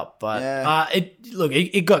look that up, but Yeah.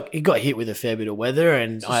 it got hit with a fair bit of weather,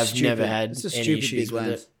 and I've never had It's a any stupid issues big with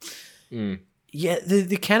lens. it. Yeah,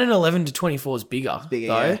 the Canon 11 to 24 is bigger, bigger,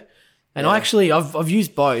 though. yeah. And I've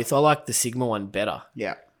used both. I like the Sigma one better.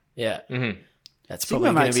 Yeah. Yeah. That's Sigma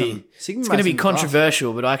probably going makes to be some- Sigma it's going to makes be some glass.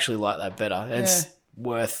 controversial, but I actually like that better. It's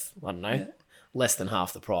worth, I don't know, less than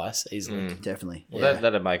half the price easily. Definitely. Well,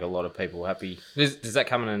 that'd make a lot of people happy. Does that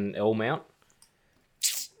come in an L mount?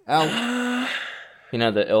 Oh, You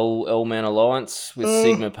know, the L mount alliance with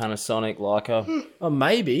Sigma, Panasonic, Leica. Oh,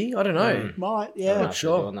 maybe. I don't know. might. I don't Yeah. know if they're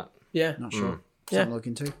sure. doing that. Yeah. Not sure. Yeah. Something to look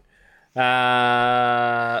into.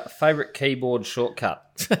 Favorite keyboard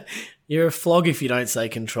shortcut? You're a flog if you don't say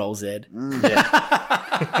Control Z.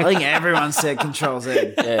 I think everyone said Control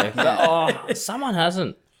Z. Yeah. Oh, someone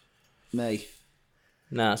hasn't. Me.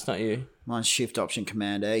 No, it's not you. Mine's Shift Option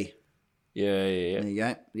Command E. Yeah. There you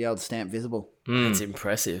go. The old stamp visible. That's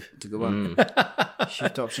impressive. It's a good one.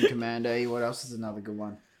 Shift Option Command E. What else is another good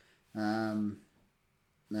one?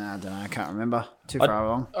 No, I don't know. I can't remember. Too far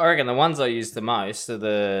along. I reckon the ones I use the most are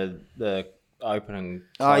the open and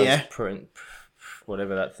Oh, close yeah. print,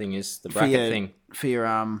 whatever that thing is, the bracket thing, For your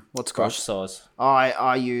what's it called? brush size.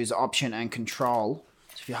 I use Option and Control.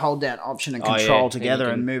 So if you hold down Option and Oh, Control yeah. together And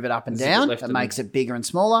you and can move it up and zip it down, left it and- makes it bigger and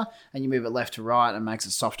smaller. And you move it left to right and makes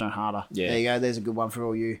it softer and harder. Yeah. There you go. There's a good one for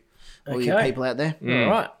all you Okay. people out there. All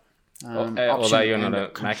right. Although Option you're not and a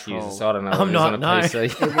Mac Control. user, so I don't know. I'm what it is not, on a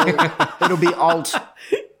PC. It'll be Alt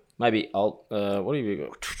Maybe alt. What do you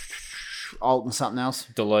got? Alt and something else.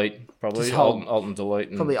 Delete, probably. Just hold- Alt and delete.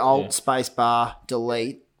 And, Probably alt, space bar,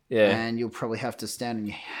 delete. Yeah. And you'll probably have to stand on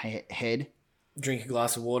your head, Drink a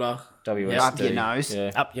glass of water. WSD. up your nose,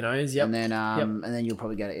 Yeah. Up your nose, yep. and then you'll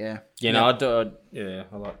probably get it. Yeah. You know, I do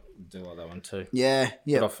like that one too. Yeah.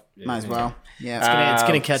 Yeah. off- yeah, May as well. Yeah. It's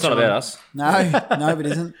gonna catch It's not on. about us. No, it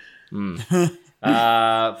isn't.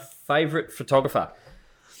 Favorite photographer?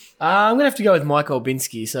 I'm gonna have to go with Mike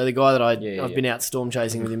Olbinski. So the guy that I've yeah. been out storm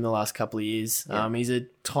chasing with him the last couple of years. He's a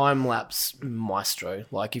time lapse maestro.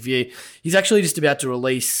 Like he's actually just about to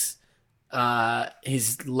release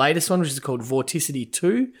his latest one, which is called Vorticity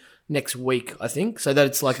 2, next week, I think. So that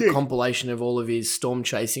it's like a compilation of all of his storm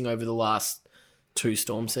chasing over the last 2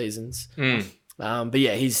 storm seasons. But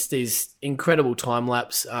yeah, he's incredible time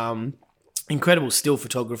lapse, incredible still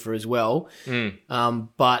photographer as well.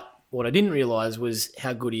 But what I didn't realise was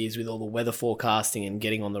how good he is with all the weather forecasting and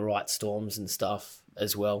getting on the right storms and stuff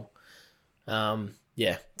as well.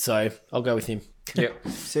 Yeah, so I'll go with him. Yep.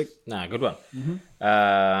 Sick. No, good one.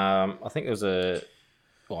 I think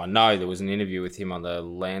I know there was an interview with him on the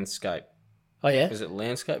Landscape. Oh, yeah? Is it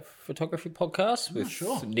Landscape Photography Podcast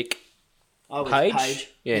with Nick Oh, with Page?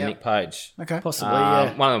 Yeah, Yep. Nick Page. Okay. Possibly,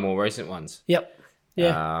 yeah. One of the more recent ones. Yep.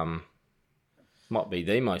 Yeah, Might be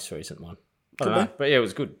the most recent one. I don't know. But yeah, it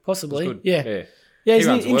was good. possibly. It was good. Yeah. Yeah. Yeah, he's He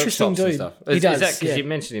an runs interesting workshops and dude. stuff. He Is does, that because yeah. you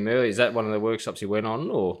mentioned him earlier? Is that one of the workshops he went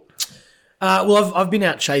on, or? Well, I've been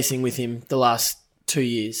out chasing with him the last 2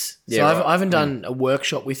 years. So Yeah, right. I haven't done a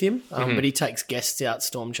workshop with him, but he takes guests out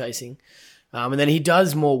storm chasing. And then he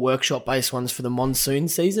does more workshop-based ones for the monsoon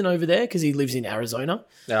season over there because he lives in Arizona.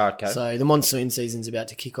 Oh, okay. So the monsoon season's about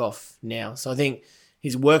to kick off now. So I think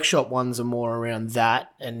his workshop ones are more around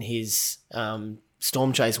that, and his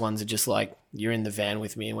storm chase ones are just like, you're in the van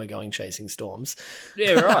with me and we're going chasing storms.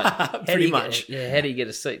 Yeah, right. Pretty much. How do you get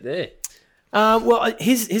a seat there? Well,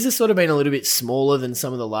 his has sort of been a little bit smaller than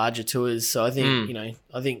some of the larger tours. So I think,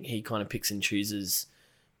 I think he kind of picks and chooses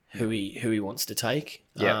who he wants to take.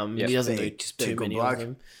 Yep. He doesn't do Just be a too good many bloke. of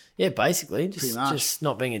them. Yeah, basically. Pretty much. Just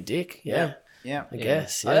not being a dick. Yeah. Yeah. I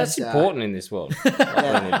guess. Oh, Yeah. that's important in this world. Not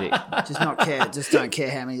being a dick. Just not care. Just don't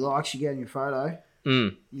care how many likes you get in your photo.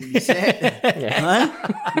 Mm. You set. Huh?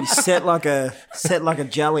 You set like a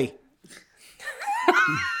jelly.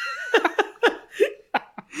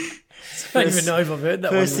 I don't even know if I've heard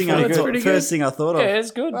that First one thing before. I That's pretty good. first thing I thought of. Yeah,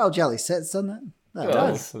 it's good. Well, jelly sets, doesn't it? That Well,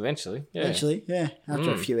 does. eventually. Yeah. Eventually, yeah.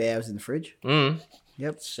 After a few hours in the fridge. Mm.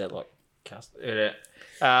 Yep. Set like custard.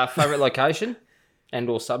 Favorite location and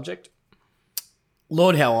or subject?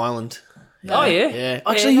 Lord Howe Island. Oh yeah. Yeah.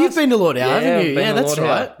 Actually, you've been to Lord Howe, haven't I've you? been Yeah, to that's Lord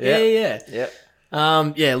right. Howe. Yeah.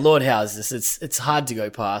 Yeah. Lord Howe's just it's hard to go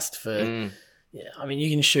past for. Yeah, I mean, you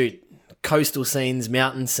can shoot coastal scenes,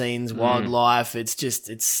 mountain scenes, wildlife. It's just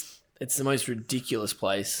it's the most ridiculous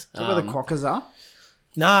place. Is that where the quokkas are?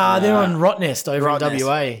 Nah, they're on Rottnest over Rottnest. in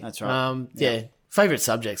WA. That's right. Yeah. Favorite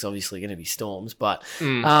subject's obviously going to be storms, but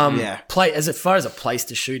Yeah. as far as a place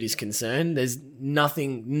to shoot is concerned, there's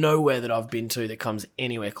nowhere that I've been to that comes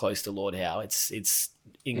anywhere close to Lord Howe. It's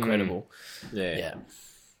incredible. Yeah.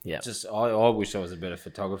 Yeah. Just I wish I was a better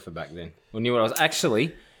photographer back then. I knew what I was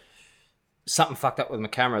actually. Something fucked up with my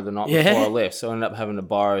camera the night Yeah. before I left, so I ended up having to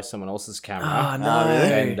borrow someone else's camera. Oh, no.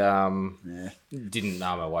 really? And didn't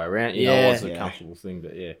know my way around. You know, Yeah. it wasn't a comfortable thing,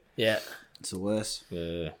 but yeah. Yeah. It's the worst.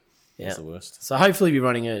 Yeah. Yeah. It's the worst. So hopefully we're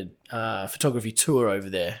running a photography tour over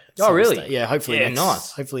there. at Oh, some really? stage. Yeah, hopefully Yeah, next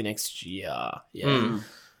nice. hopefully next year. Yeah.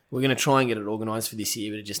 We're gonna try and get it organised for this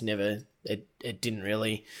year, but it just never it didn't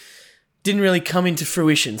really come into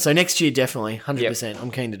fruition. So next year definitely, 100%. I'm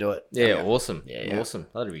keen to do it. Yeah, awesome. Yeah. Awesome.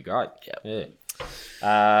 That'd be great. Yep. Yeah.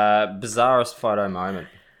 Bizarrest photo moment.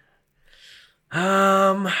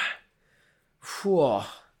 Whew.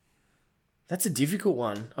 That's a difficult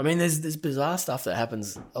one. I mean, there's bizarre stuff that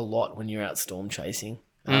happens a lot when you're out storm chasing.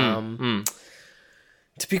 To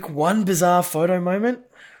pick one bizarre photo moment,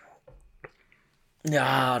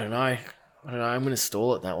 nah, I don't know. I'm going to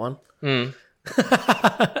stall at that one. All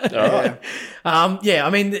right. I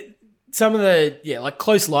mean, some of the like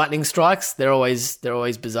close lightning strikes, they're always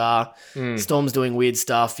bizarre. Storms doing weird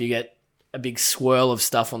stuff. You get a big swirl of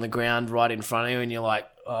stuff on the ground right in front of you, and you're like,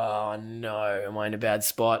 oh no, am I in a bad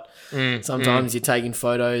spot? Sometimes you're taking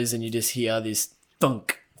photos and you just hear this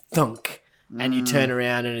thunk, thunk, and you turn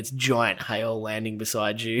around and it's giant hail landing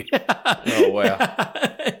beside you. Oh, wow.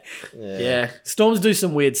 Yeah. Storms do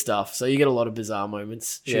some weird stuff, so you get a lot of bizarre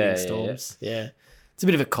moments shooting Yeah, storms. Yeah. It's a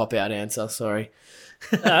bit of a cop-out answer, sorry.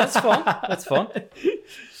 No, that's fine. That's fine.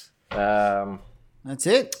 That's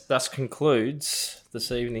it. Thus concludes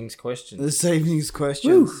this evening's questions. This evening's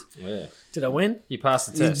questions. Yeah. Did I win? You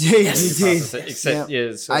passed the test. Yes, you did. Except,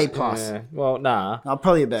 Yep. A plus. Yeah. Well, nah. I'll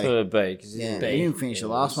probably a B. Sort of B. 'Cause Yeah, B. you didn't finish the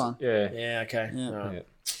last one. Yeah. Yeah, okay. Yeah. All right.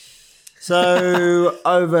 Yeah. So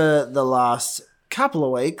over the last couple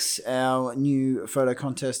of weeks, our new photo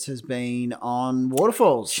contest has been on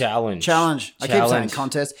waterfalls. Challenge. I keep saying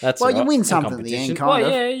contest. That's well, you right. win A something at the end, competition. kind well,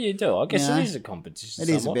 of. yeah, you do. I guess You know, it is a competition. it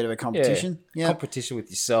is a somewhat. bit of a competition. Yeah. Competition with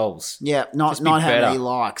yourselves. Yeah, not Just be how many better.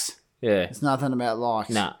 likes. Yeah. It's nothing about likes.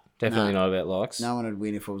 Nah, definitely not about likes. No one would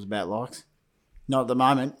win if it was about likes. Not at the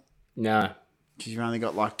moment, No. because you've only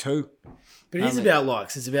got like 2. But it is about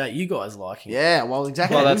likes. It's about you guys liking it. Yeah, well,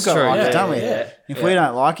 exactly. Well, We've that's got true. likes, Yeah, don't we? yeah, If yeah. we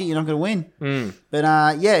don't like it, you're not going to win. Mm.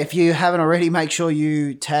 But yeah, if you haven't already, make sure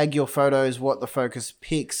you tag your photos What the Focus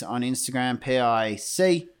Pics on Instagram,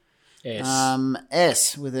 PIC. Yes.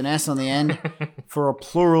 S with an S on the end for a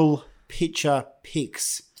plural picture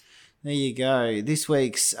pics. There you go. This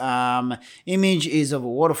week's image is of a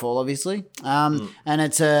waterfall, obviously, and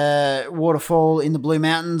it's a waterfall in the Blue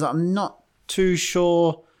Mountains. I'm not too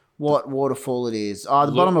sure what waterfall it is. Oh,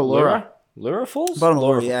 the bottom of Lura. Lura Falls? Bottom of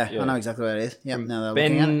Lura, Lura, yeah. I know exactly what it is. Yep. Now they're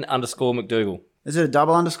looking at it. Ben_McDougal. Is it a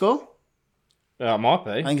double underscore? It might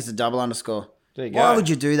be. I think it's a double underscore. There you go. Why would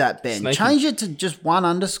you do that, Ben? Sneaky. Change it to just one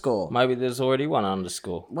underscore. Maybe there's already one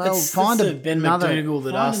underscore. Well, That's find the Ben another, McDougal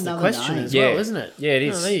that find asked the another question name. as Yeah. well, isn't it? Yeah, it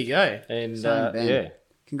Oh, is. there you go. And Same, Ben. yeah.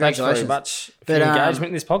 Congratulations. Thanks very much for But, your engagement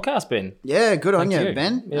in this podcast, Ben. Yeah, good on Thank you, you.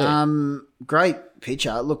 Ben. Yeah. Great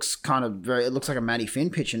picture. It looks it looks like a Matty Finn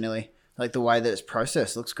picture nearly. Like the way that it's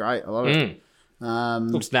processed. It looks great. I love it.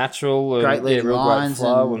 Looks natural. And, Great leading real lines. great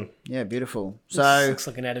flow. And, yeah, beautiful. So Looks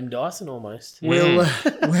like an Adam Dyson almost. we'll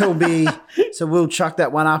chuck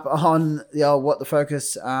that one up on the old What the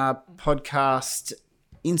Focus podcast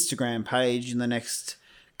Instagram page in the next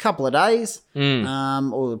couple of days. Or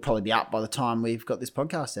it'll probably be up by the time we've got this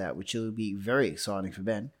podcast out, which will be very exciting for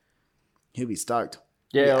Ben. He'll be stoked.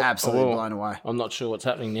 Yeah, He'll be I absolutely will. blown away. I'm not sure what's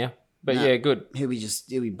happening now. But No. yeah, good. He'll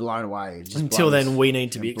be blown away. Just Until blows- then, we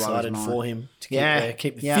need to be blows excited mine. for him to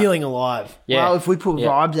keep the Yeah. feeling alive. Yeah. Well, if we put Yeah.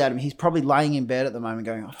 vibes at him, he's probably laying in bed at the moment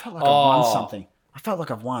going, I felt like I've won something. I felt like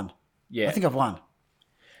I've won. Yeah. I think I've won.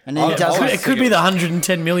 And then he I've does always- like, It could be the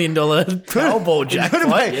 $110 million Powerball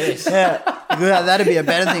jackpot. Yes. yeah, that'd be a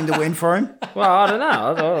better thing to win for him. Well, I don't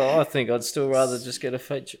know. I think I'd still rather just get a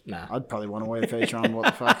feature. Nah. I'd probably want to wear a feature on What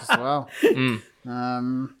the Fuck as well.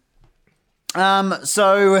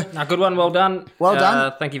 So No, good one. Well done. Well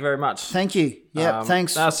done. Thank you very much. thank you. Yeah,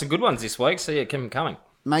 thanks. No, some good ones this week. So yeah, keep them coming.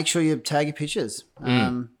 Make sure you tag your pictures.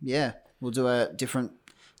 Yeah, we'll do a different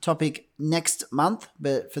topic next month,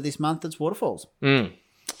 but for this month it's waterfalls.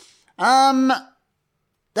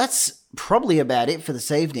 That's probably about it for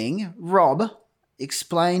this evening. Rob,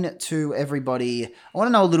 explain to everybody. I want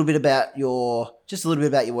to know a little bit about your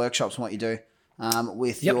workshops and what you do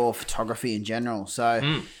with your photography in general.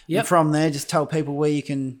 So from there, just tell people where they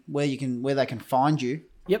can find you.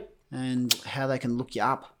 Yep. And how they can look you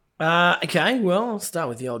up. Okay, well, I'll start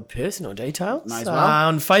with the old personal details. May as well.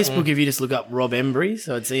 On Facebook, if you just look up Rob Embury,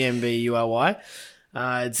 so it's EMBURY.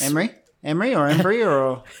 It's Embury or Embury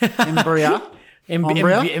or Embury?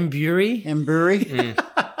 Embury. Embury.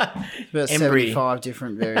 About 75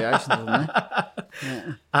 different variations, isn't there?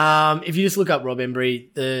 If you just look up Rob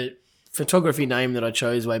Embury, the photography name that I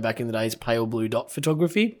chose way back in the day is Pale Blue Dot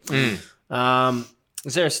Photography. Is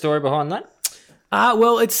there a story behind that?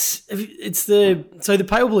 Well, it's the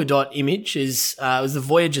Pale Blue Dot image is it was the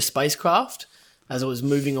Voyager spacecraft as it was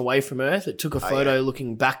moving away from Earth. It took a photo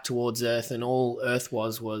looking back towards Earth, and all Earth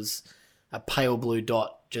was a pale blue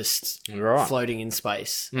dot just floating in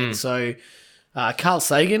space. And so Carl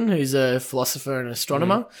Sagan, who's a philosopher and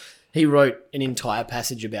astronomer, he wrote an entire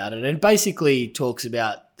passage about it, and it basically talks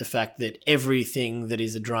about the fact that everything that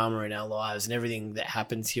is a drama in our lives and everything that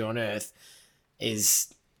happens here on Earth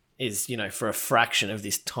is for a fraction of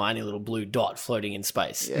this tiny little blue dot floating in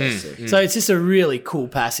space. Yeah, So it's just a really cool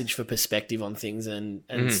passage for perspective on things and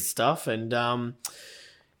stuff. And I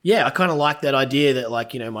kind of like that idea that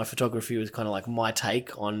my photography was kind of like my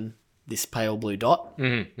take on this pale blue dot.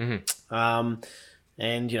 And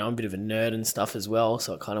I'm a bit of a nerd and stuff as well,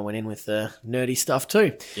 so it kind of went in with the nerdy stuff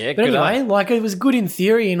too. Yeah, but good anyway, it was good in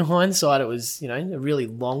theory. In hindsight, it was a really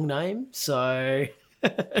long name, so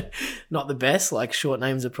not the best. Like short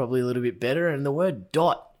names are probably a little bit better. And the word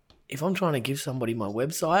dot, if I'm trying to give somebody my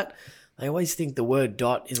website, they always think the word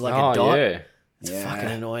dot is like a dot. Yeah. It's fucking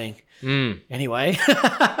annoying. Anyway,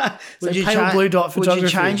 Would you pale blue dot photography.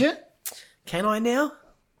 Would you change it? Can I now?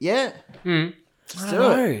 Yeah. Just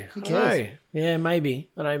do it. Who I cares? know. Yeah, maybe.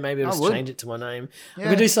 I don't know. Maybe I'll just would. change it to my name. Yeah. I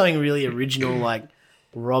could do something really original like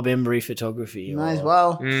Rob Embury Photography. May as or- well.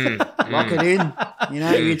 Lock it in. You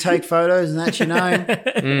know, you take photos and that's your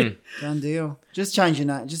name. Done deal. Just change your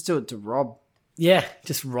name. Just do it to Rob. Yeah,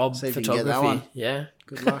 just Rob See if you Photography. can get that one. Yeah.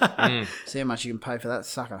 Good luck. See how much you can pay for that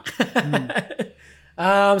sucker.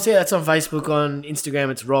 So yeah, that's on Facebook. On Instagram,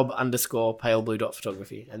 it's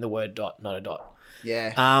rob_paleblue.photography and the word dot, not a dot.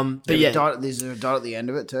 Yeah. But yeah, Is there a dot at the end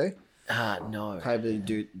of it too? no. Probably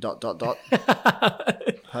do ... Probably ...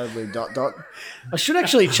 I should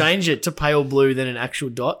actually change it to pale blue than an actual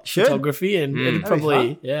dot Should. photography, and it'd That'd be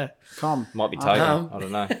probably fun. Com. Might be taken. I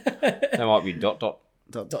don't know. There might be dot. Dot.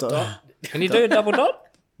 Can you do a double dot?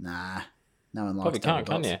 Nah. No one likes Probably double can't,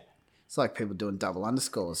 can dots. you? It's like people doing double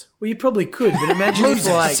underscores. Well, you probably could, but imagine if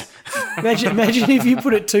imagine if you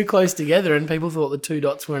put it too close together and people thought the two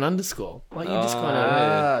dots were an underscore. Like you just kind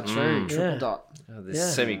of True. Triple Yeah. dot. Oh,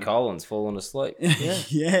 there's semicolons falling asleep.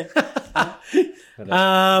 Yeah.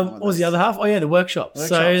 what was the other half? Oh yeah, the workshop. So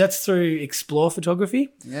Workshops. that's through Explore Photography.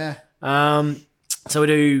 Yeah. So we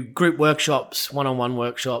do group workshops, one-on-one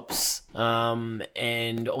workshops,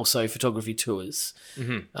 and also photography tours.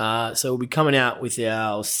 So we'll be coming out with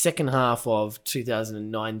our second half of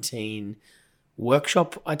 2019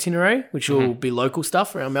 workshop itinerary, which will be local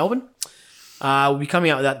stuff around Melbourne. We'll be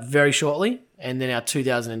coming out with that very shortly, and then our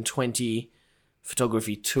 2020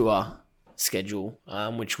 photography tour schedule,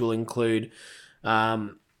 which will include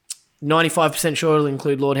 95% sure it'll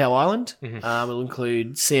include Lord Howe Island. It'll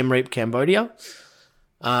include Siem Reap, Cambodia.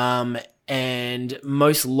 And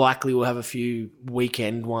most likely we'll have a few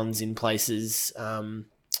weekend ones in places sort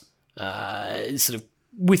of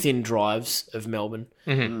within drives of Melbourne.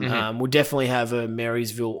 We'll definitely have a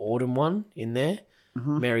Marysville Autumn one in there,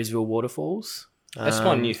 Marysville Waterfalls. That's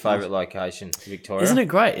my new favourite location, Victoria. Isn't it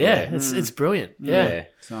great? Yeah, it's brilliant. Yeah.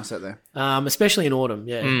 It's nice out there. Especially in autumn.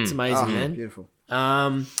 Yeah, it's amazing, man. Beautiful.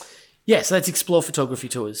 Yeah, so that's Explore Photography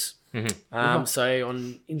Tours. So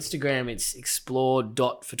on Instagram, it's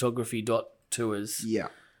explore.photography.tours, Yeah.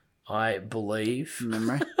 I believe.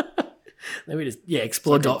 Memory. Let me just,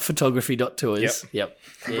 explore.photography.tours. Yep.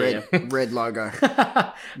 Yeah. Red logo.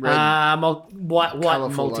 White Colourful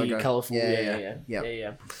multi-colourful. logo.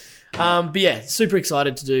 Yeah. But yeah, super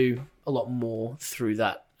excited to do a lot more through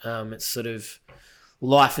that. It's sort of,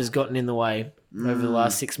 life has gotten in the way over the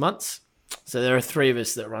last 6 months. So there are 3 of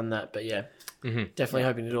us that run that, but yeah, definitely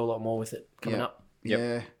hoping to do a lot more with it coming up.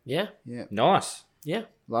 Yeah. Yeah. Nice. Yeah.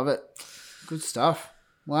 Love it. Good stuff.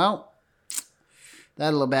 Well,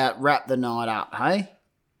 that'll about wrap the night up, hey?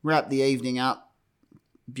 Wrap the evening up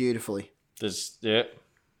beautifully. Yep.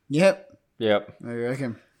 What do you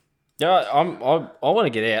reckon? Yeah, I want to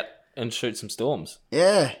get out and shoot some storms.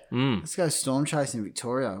 Yeah. Let's go storm chasing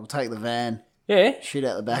Victoria. We'll take the van, Yeah. shoot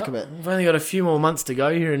out the back of it. We've only got a few more months to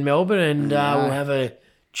go here in Melbourne, and we'll have a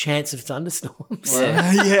chance of thunderstorms.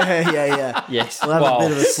 Yeah. Yes. We'll have a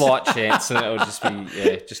bit of a slight chance, and it'll just be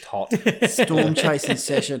just hot. Storm chasing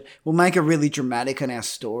session. We'll make it really dramatic on our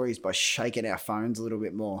stories by shaking our phones a little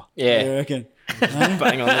bit more. Yeah. What do you reckon?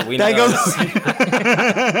 Bang on the window.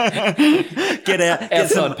 Get out.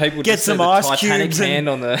 Outside, people get just some see the ice Titanic cubes hand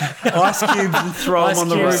on the ice cubes and throw Ice them on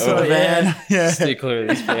the cubes, roof of the van. Yeah. steer clear of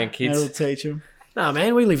this van, That'll kids. teach them. Nah,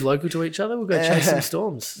 man, we live local to each other. We'll go chase some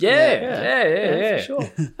storms. Yeah. For sure.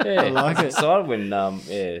 Yeah, I like was it. excited when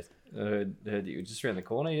I heard that you were just around the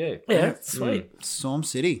corner. Yeah, sweet. Storm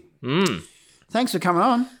City. Thanks for coming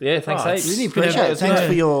on. Yeah, thanks, it's heaps. Really appreciate it. Yeah.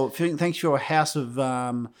 Thanks for your house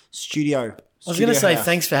of studio. I was going to Studio say house.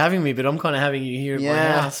 thanks for having me, but I'm kind of having you here at my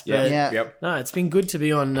house. But Yeah. Yep. no, it's been good to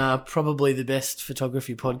be on probably the best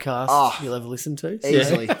photography podcast you'll ever listen to. So-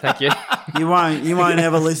 Easily. Thank you. You won't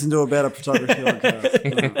ever listen to a better photography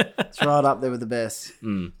podcast. No. It's right up there with the best.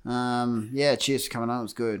 Cheers for coming on. It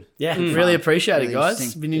was good. Yeah, really appreciate Really it, guys.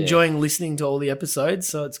 interesting. Been enjoying listening to all the episodes,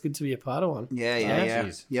 so it's good to be a part of one. Yeah.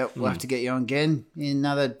 Cheers. Yep, we'll have to get you on again in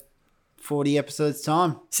another 40 episodes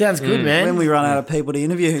time. Sounds good, man. When we run out of people to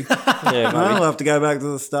interview. Yeah, Well, maybe. we'll have to go back to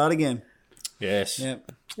the start again. Yes.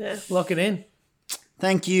 Yep. Yeah, lock it in.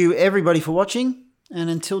 Thank you, everybody, for watching. And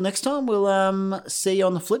until next time, we'll see you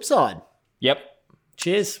on the flip side. Yep.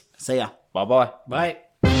 Cheers. See ya. Bye-bye. Bye.